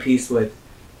I'm doing a piece with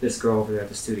this girl over there at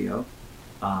the studio,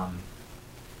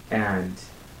 and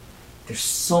there's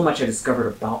so much I discovered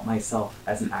about myself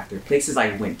as an actor, places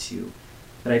I went to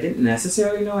that I didn't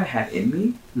necessarily know I had in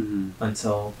me Mhm.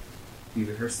 until we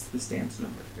rehearsed this dance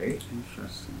number, right?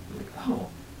 Interesting. I'm like, oh,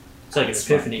 It's like an that's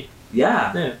fun. epiphany.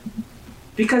 Yeah. Yeah.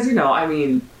 Because, you know, I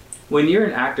mean, when you're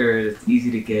an actor, it's easy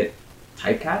to get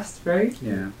typecast, right?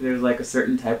 Yeah. There's like a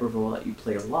certain type of role that you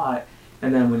play a lot,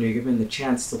 and then when you're given the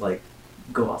chance to like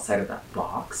go outside of that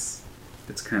box,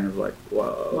 It's kind of like,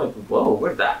 whoa. I'm like, whoa, where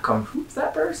did that come from? Who's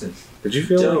that person? Did you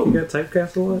feel Dope. like you got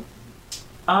typecast a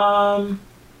lot?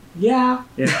 Yeah.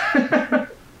 Yeah.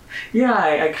 Yeah,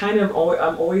 I kind of,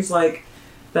 I'm always like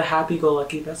the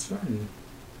happy-go-lucky best friend.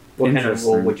 What kind of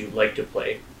Interesting. role would you like to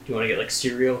play? Do you want to get like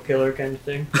serial killer kind of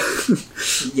thing?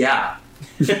 Yeah.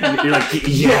 You're like,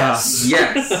 yes.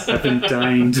 Yes. I've been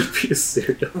dying to be a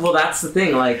serial. Well, that's the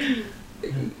thing. Like,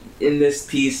 in this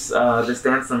piece, this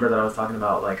dance number that I was talking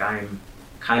about, like, I'm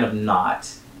kind of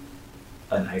not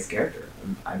a nice character.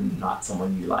 I'm not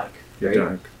someone you like. You're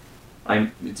right? dark.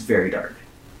 It's very dark.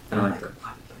 And I I'm like like, I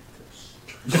like this.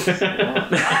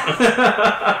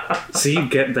 So you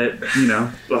get that, you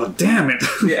know, oh, damn it.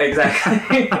 Yeah,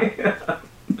 exactly.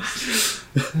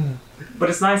 But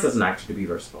it's nice as an actor to be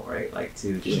versatile, right? Like,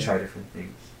 to just try different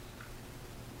things.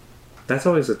 That's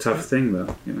always a tough thing,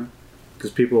 though, you know?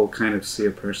 Because people will kind of see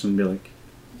a person and be like,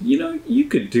 you know, you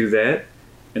could do that.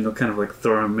 And they'll kind of like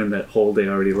throw them in that hole they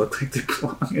already look like they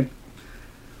belong in.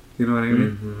 You know what I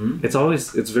mean?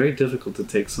 Mm-hmm. It's very difficult to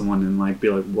take someone and like be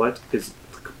like, what is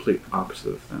the complete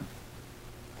opposite of them?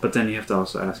 But then you have to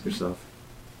also ask yourself,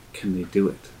 can they do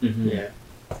it? Mm-hmm. Yeah.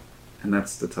 And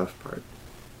that's the tough part,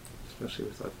 especially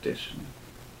with auditioning.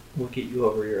 We'll get you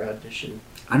over your audition.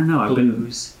 I don't know. I've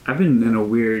blues. been in a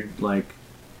weird like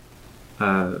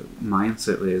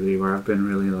mindset lately where I've been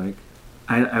really like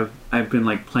I've been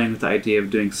like playing with the idea of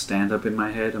doing stand up in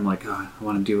my head. I'm like, oh, I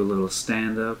want to do a little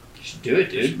stand up. You should do it,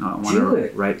 dude. I want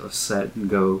to write a set and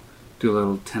go do a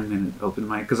little 10-minute open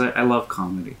mic because I love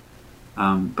comedy,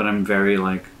 but I'm very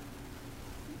like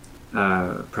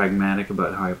pragmatic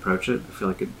about how I approach it. I feel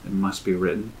like it must be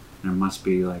written and it must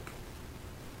be like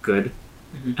good,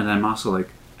 and then I'm also like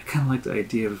I kind of like the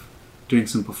idea of doing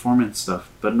some performance stuff,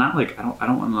 but not like I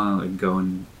don't want to like go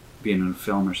and be in a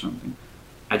film or something.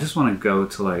 I just want to go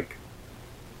to like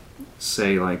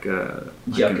say like a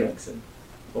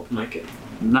open mic it.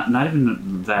 Not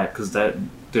even that because that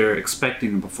they're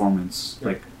expecting a performance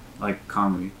like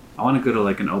comedy. I want to go to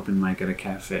like an open mic at a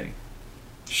cafe,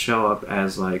 show up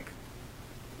as like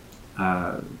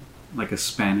a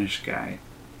Spanish guy,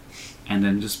 and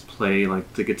then just play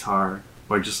like the guitar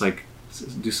or just like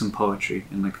do some poetry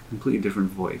in like a completely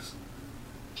different voice,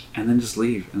 and then just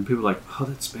leave. And people are like, oh,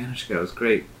 that Spanish guy was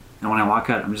great. And when I walk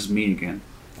out, I'm just me again.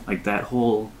 Like that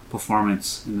whole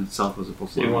performance in itself was a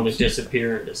performance. So you want to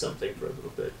disappear into something for a little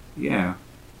bit. Yeah,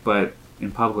 but in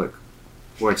public,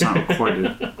 where it's not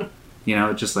recorded. You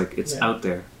know, it's just like it's out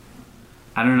there.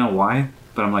 I don't know why,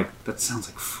 but I'm like, that sounds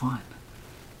like fun.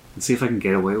 And see if I can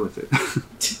get away with it.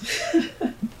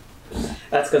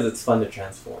 That's because it's fun to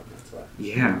transform. That's why.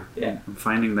 Yeah. I'm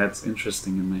finding that's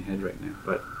interesting in my head right now,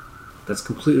 but that's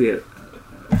completely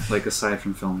like aside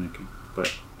from filmmaking.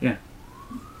 But yeah.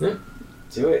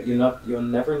 Do it. You'll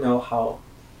never know how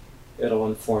it'll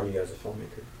inform you as a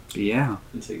filmmaker. Yeah.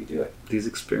 Until you do it. These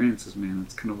experiences, man,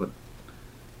 that's kind of what.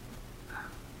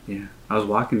 Yeah. I was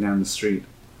walking down the street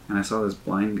and I saw this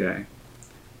blind guy.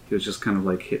 He was just kind of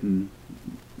like hitting,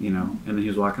 you know, and then he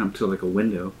was walking up to like a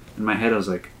window. In my head, I was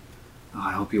like, oh,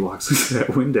 I hope he walks into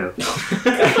that window.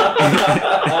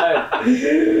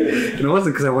 And it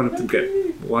wasn't because I wanted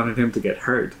him to get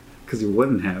hurt, because he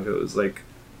wouldn't have. It was like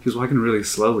he was walking really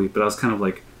slowly, but I was kind of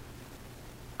like,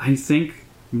 I think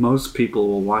most people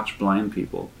will watch blind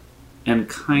people and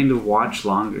kind of watch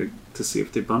longer to see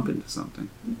if they bump into something.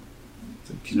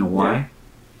 Do you know why?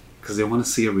 Because they want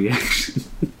to see a reaction.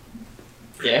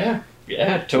 Yeah,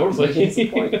 totally.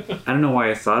 I don't know why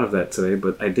I thought of that today,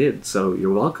 but I did, so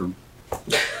you're welcome.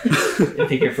 I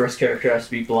think your first character has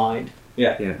to be blind.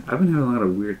 Yeah, I've been having a lot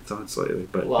of weird thoughts lately,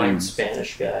 but blind anyways.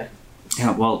 Spanish guy.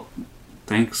 Yeah, well,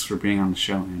 thanks for being on the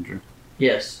show, Andrew.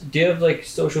 Yes. Do you have like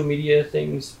social media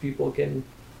things people can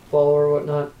follow or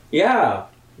whatnot? Yeah.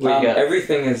 What you got?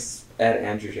 Everything is at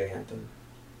Andrew J. Hampton.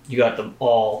 You got them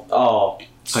all. Oh,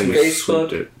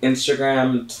 Facebook,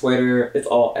 Instagram, Twitter, it's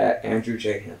all at Andrew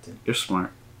J. Hampton. You're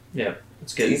smart. Yeah,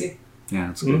 it's good. It's easy.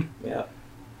 Yeah, it's good. Yeah.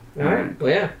 All right. Well,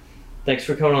 yeah. Thanks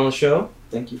for coming on the show.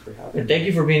 Thank you for having me. And thank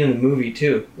you for being in the movie,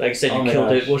 too. Like I said, you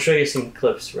killed it. We'll show you some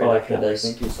clips right after this.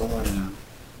 Thank you so much. Yeah.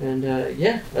 And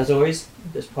as always,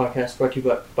 this podcast is brought to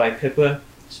you by Pippa.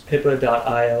 It's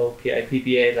pippa.io,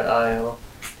 pippa.io,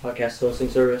 podcast hosting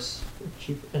service.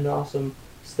 Cheap and awesome.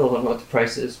 Still don't know what the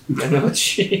price is. I know it's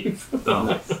cheap.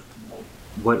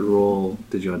 What role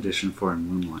did you audition for in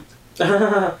Moonlight?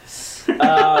 Oh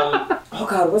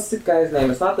God, what's the guy's name?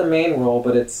 It's not the main role,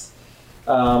 but it's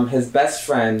his best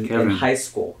friend in high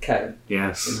school, Kevin.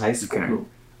 Yes. In high school. Okay.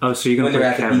 Oh, so you're gonna when they're play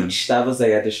at Kevin. the beach. That was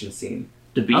the audition scene.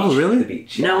 The beach? Oh, really? The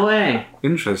beach. No way.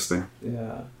 Interesting.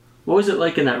 Yeah. What was it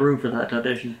like in that room for that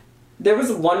audition? There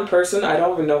was one person, I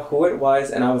don't even know who it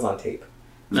was, and I was on tape.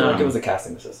 So like it was a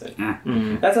casting assistant.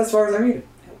 That's as far as I made it.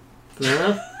 Fair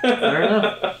enough. Fair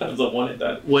enough. It was a one and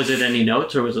done. Was it any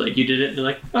notes, or was it like you did it and they're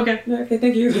like, okay. Yeah, okay,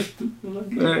 thank you.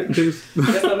 Alright, peace.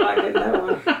 Guess I'm not getting that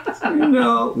one.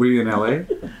 No. Were you in LA?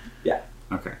 Yeah.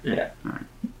 Okay. Yeah. Alright.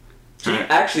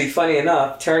 Actually, funny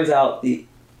enough, turns out the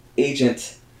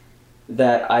agent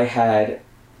that I had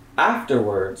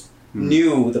afterwards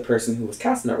knew the person who was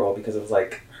casting that role because it was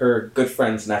like her good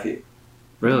friend's nephew.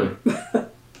 Really?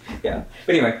 Yeah.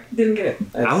 But anyway, didn't get it.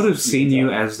 I would have seen you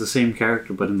as the same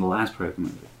character, but in the last part of the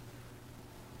movie.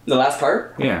 The last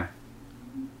part? Yeah.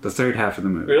 The third half of the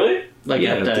movie. Really? Like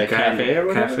at the cafe or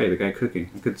whatever? Cafe, the guy cooking.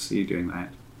 I could see you doing that.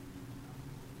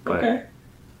 But Okay.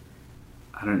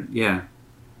 I don't. Yeah,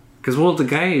 because the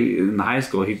guy in the high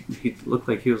school, he looked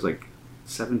like he was like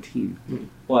 17.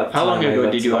 Well, at the How long time, ago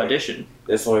that's did you like- audition?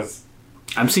 This was.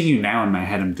 I'm seeing you now in my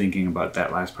head. I'm thinking about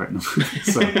that last part in the movie.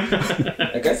 So,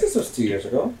 I guess this was 2 years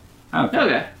ago. okay.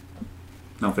 Okay.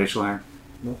 No facial hair.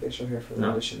 No facial hair for the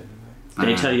No. audition anyway.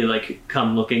 Did they tell you, like,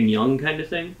 come looking young kind of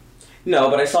thing? No,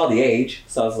 but I saw the age,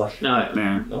 so I was like, No.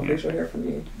 Yeah. no yeah. facial hair for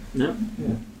me. No?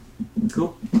 Yeah.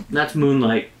 Cool. That's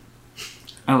Moonlight.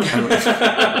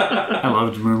 I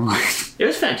loved Moonlight. It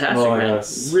was fantastic, Oh, man.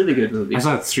 yes. Really good movie. I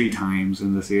saw it 3 times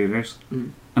in the theaters,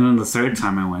 Mm. and then the third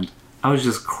time I went, I was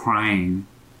just crying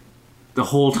the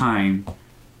whole time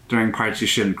during parts you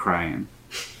shouldn't cry in.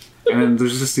 And then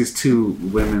there's just these 2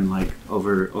 women like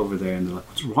over there, and they're like,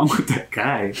 "What's wrong with that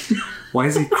guy? Why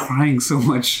is he crying so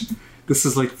much? This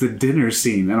is like the dinner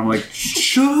scene." And I'm like,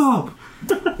 "Shut up!"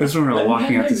 That's when we were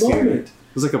walking out the theater. It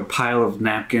was like a pile of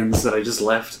napkins that I just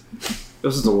left. It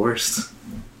was the worst.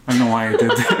 I don't know why I did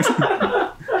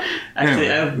that. Actually, Anyway.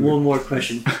 I have one more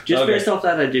question. Just Okay. based off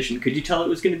that audition, could you tell it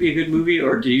was going to be a good movie,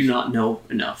 or do you not know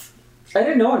enough? I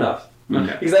didn't know enough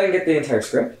Okay. because I didn't get the entire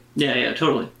script. Yeah,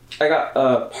 totally. I got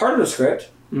part of the script,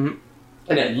 Mhm.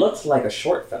 and it looked like a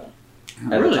short film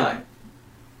at Really? the time.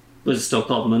 Was it still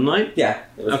called Moonlight? Yeah,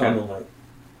 it was Okay. called Moonlight.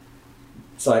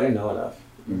 So I didn't know enough,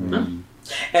 Mm.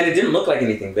 and it didn't look like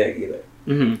anything big either.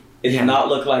 Mm-hmm. It Yeah. did not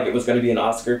look like it was going to be an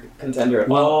Oscar contender at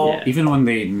Well, all. Yeah. even when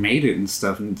they made it and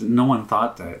stuff, no one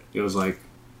thought that. It was like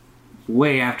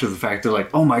way after the fact. They're like,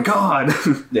 "Oh my god,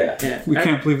 Yeah. Yeah. we I,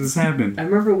 can't believe this happened." I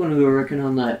remember when we were working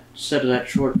on that set of that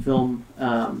short film,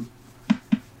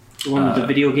 the one with the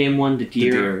video game one, The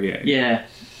Deer. yeah.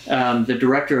 Yeah. The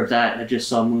director of that had just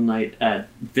saw Moonlight at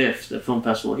VIFF, the film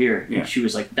festival here, Yeah. and she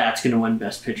was like, "That's going to win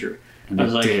Best Picture." And I it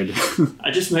was like- did. I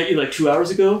just met you like 2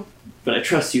 hours ago, but I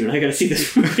trust you, and I got to see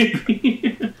this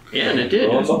movie. Yeah, and it did.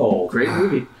 Lo and behold. Great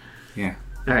movie. Yeah.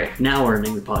 All right, now we're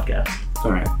ending the podcast.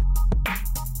 All right.